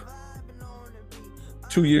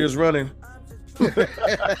 2 years running.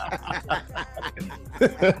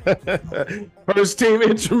 First team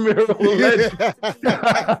intramural legend.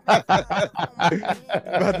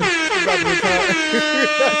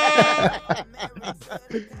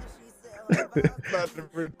 about to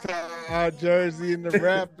retire our jersey in the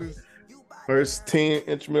Raptors. First team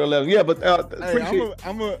intramural legend. Yeah, but hey,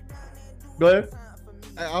 go ahead.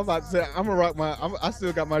 I'm about to say I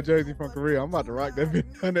still got my jersey from Korea. I'm about to rock that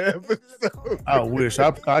video on the episode. I wish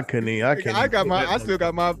I couldn't. I got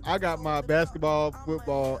my basketball,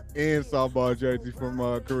 football, and softball jersey from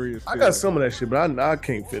Korea. Still. I got some of that shit, but I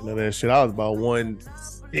can't fit none of that shit. I was about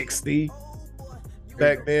 160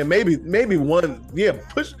 back then. Maybe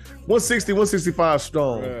push 160, 165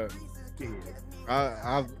 strong.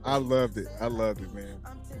 I loved it. I loved it, man.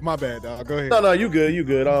 My bad, dog. Go ahead. No, you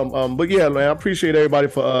good. But yeah, man, I appreciate everybody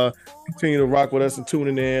for continuing to rock with us and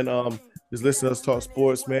tuning in. Just listening to us talk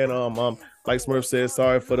sports, man. Like Smurf said,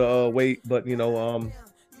 sorry for the wait, but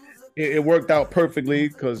it worked out perfectly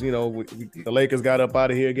because the Lakers got up out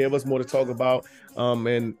of here, gave us more to talk about,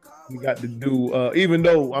 and we got to do. Even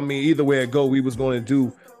though either way it go, we was going to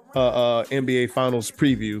do NBA Finals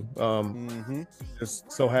preview.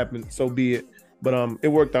 Just so happened, so be it. But it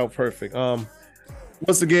worked out perfect.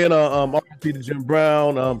 Once again, RP to Jim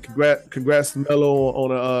Brown. Congrats to Me7o on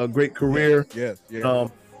a great career. Yes. To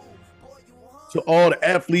all the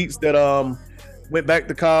athletes that went back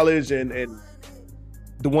to college and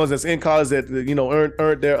the ones that's in college that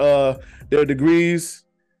earned their degrees.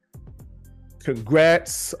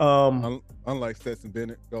 Congrats. Unlike Stetson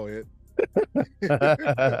Bennett, go ahead.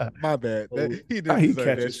 My bad. He didn't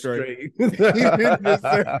deserve that straight. He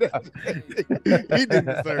didn't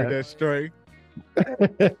deserve that straight.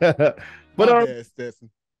 But bad, Stetson.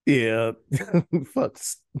 Yeah. Fuck.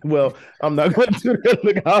 Well, I'm not going to do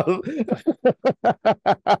that.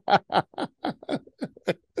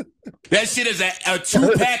 That shit is a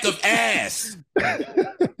 2-pack of ass.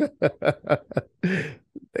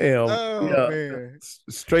 Damn. Oh, man.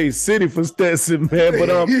 Straight city for Stetson, man. But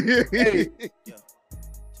hey,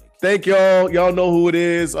 thank y'all. Y'all know who it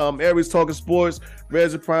is. Aries talking sports.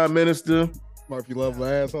 Red's the Prime Minister. Smurf, you love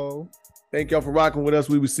asshole. Thank y'all for rocking with us.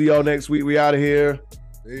 We will see y'all next week. We out of here.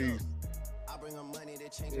 Peace. I bring her money, they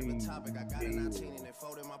change every topic. I got a 19 and it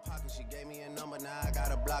fold in my pocket. She gave me a number, now I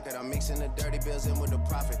gotta block it. I'm mixing the dirty bills in with the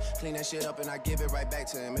profit. Clean that shit up and I give it right back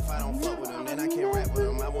to him. If I don't fuck with him, then I can't rap with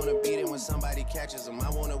him. I wanna beat it when somebody catches him. I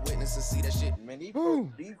wanna witness and see that shit. Man, these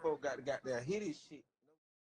folks got that hit his shit.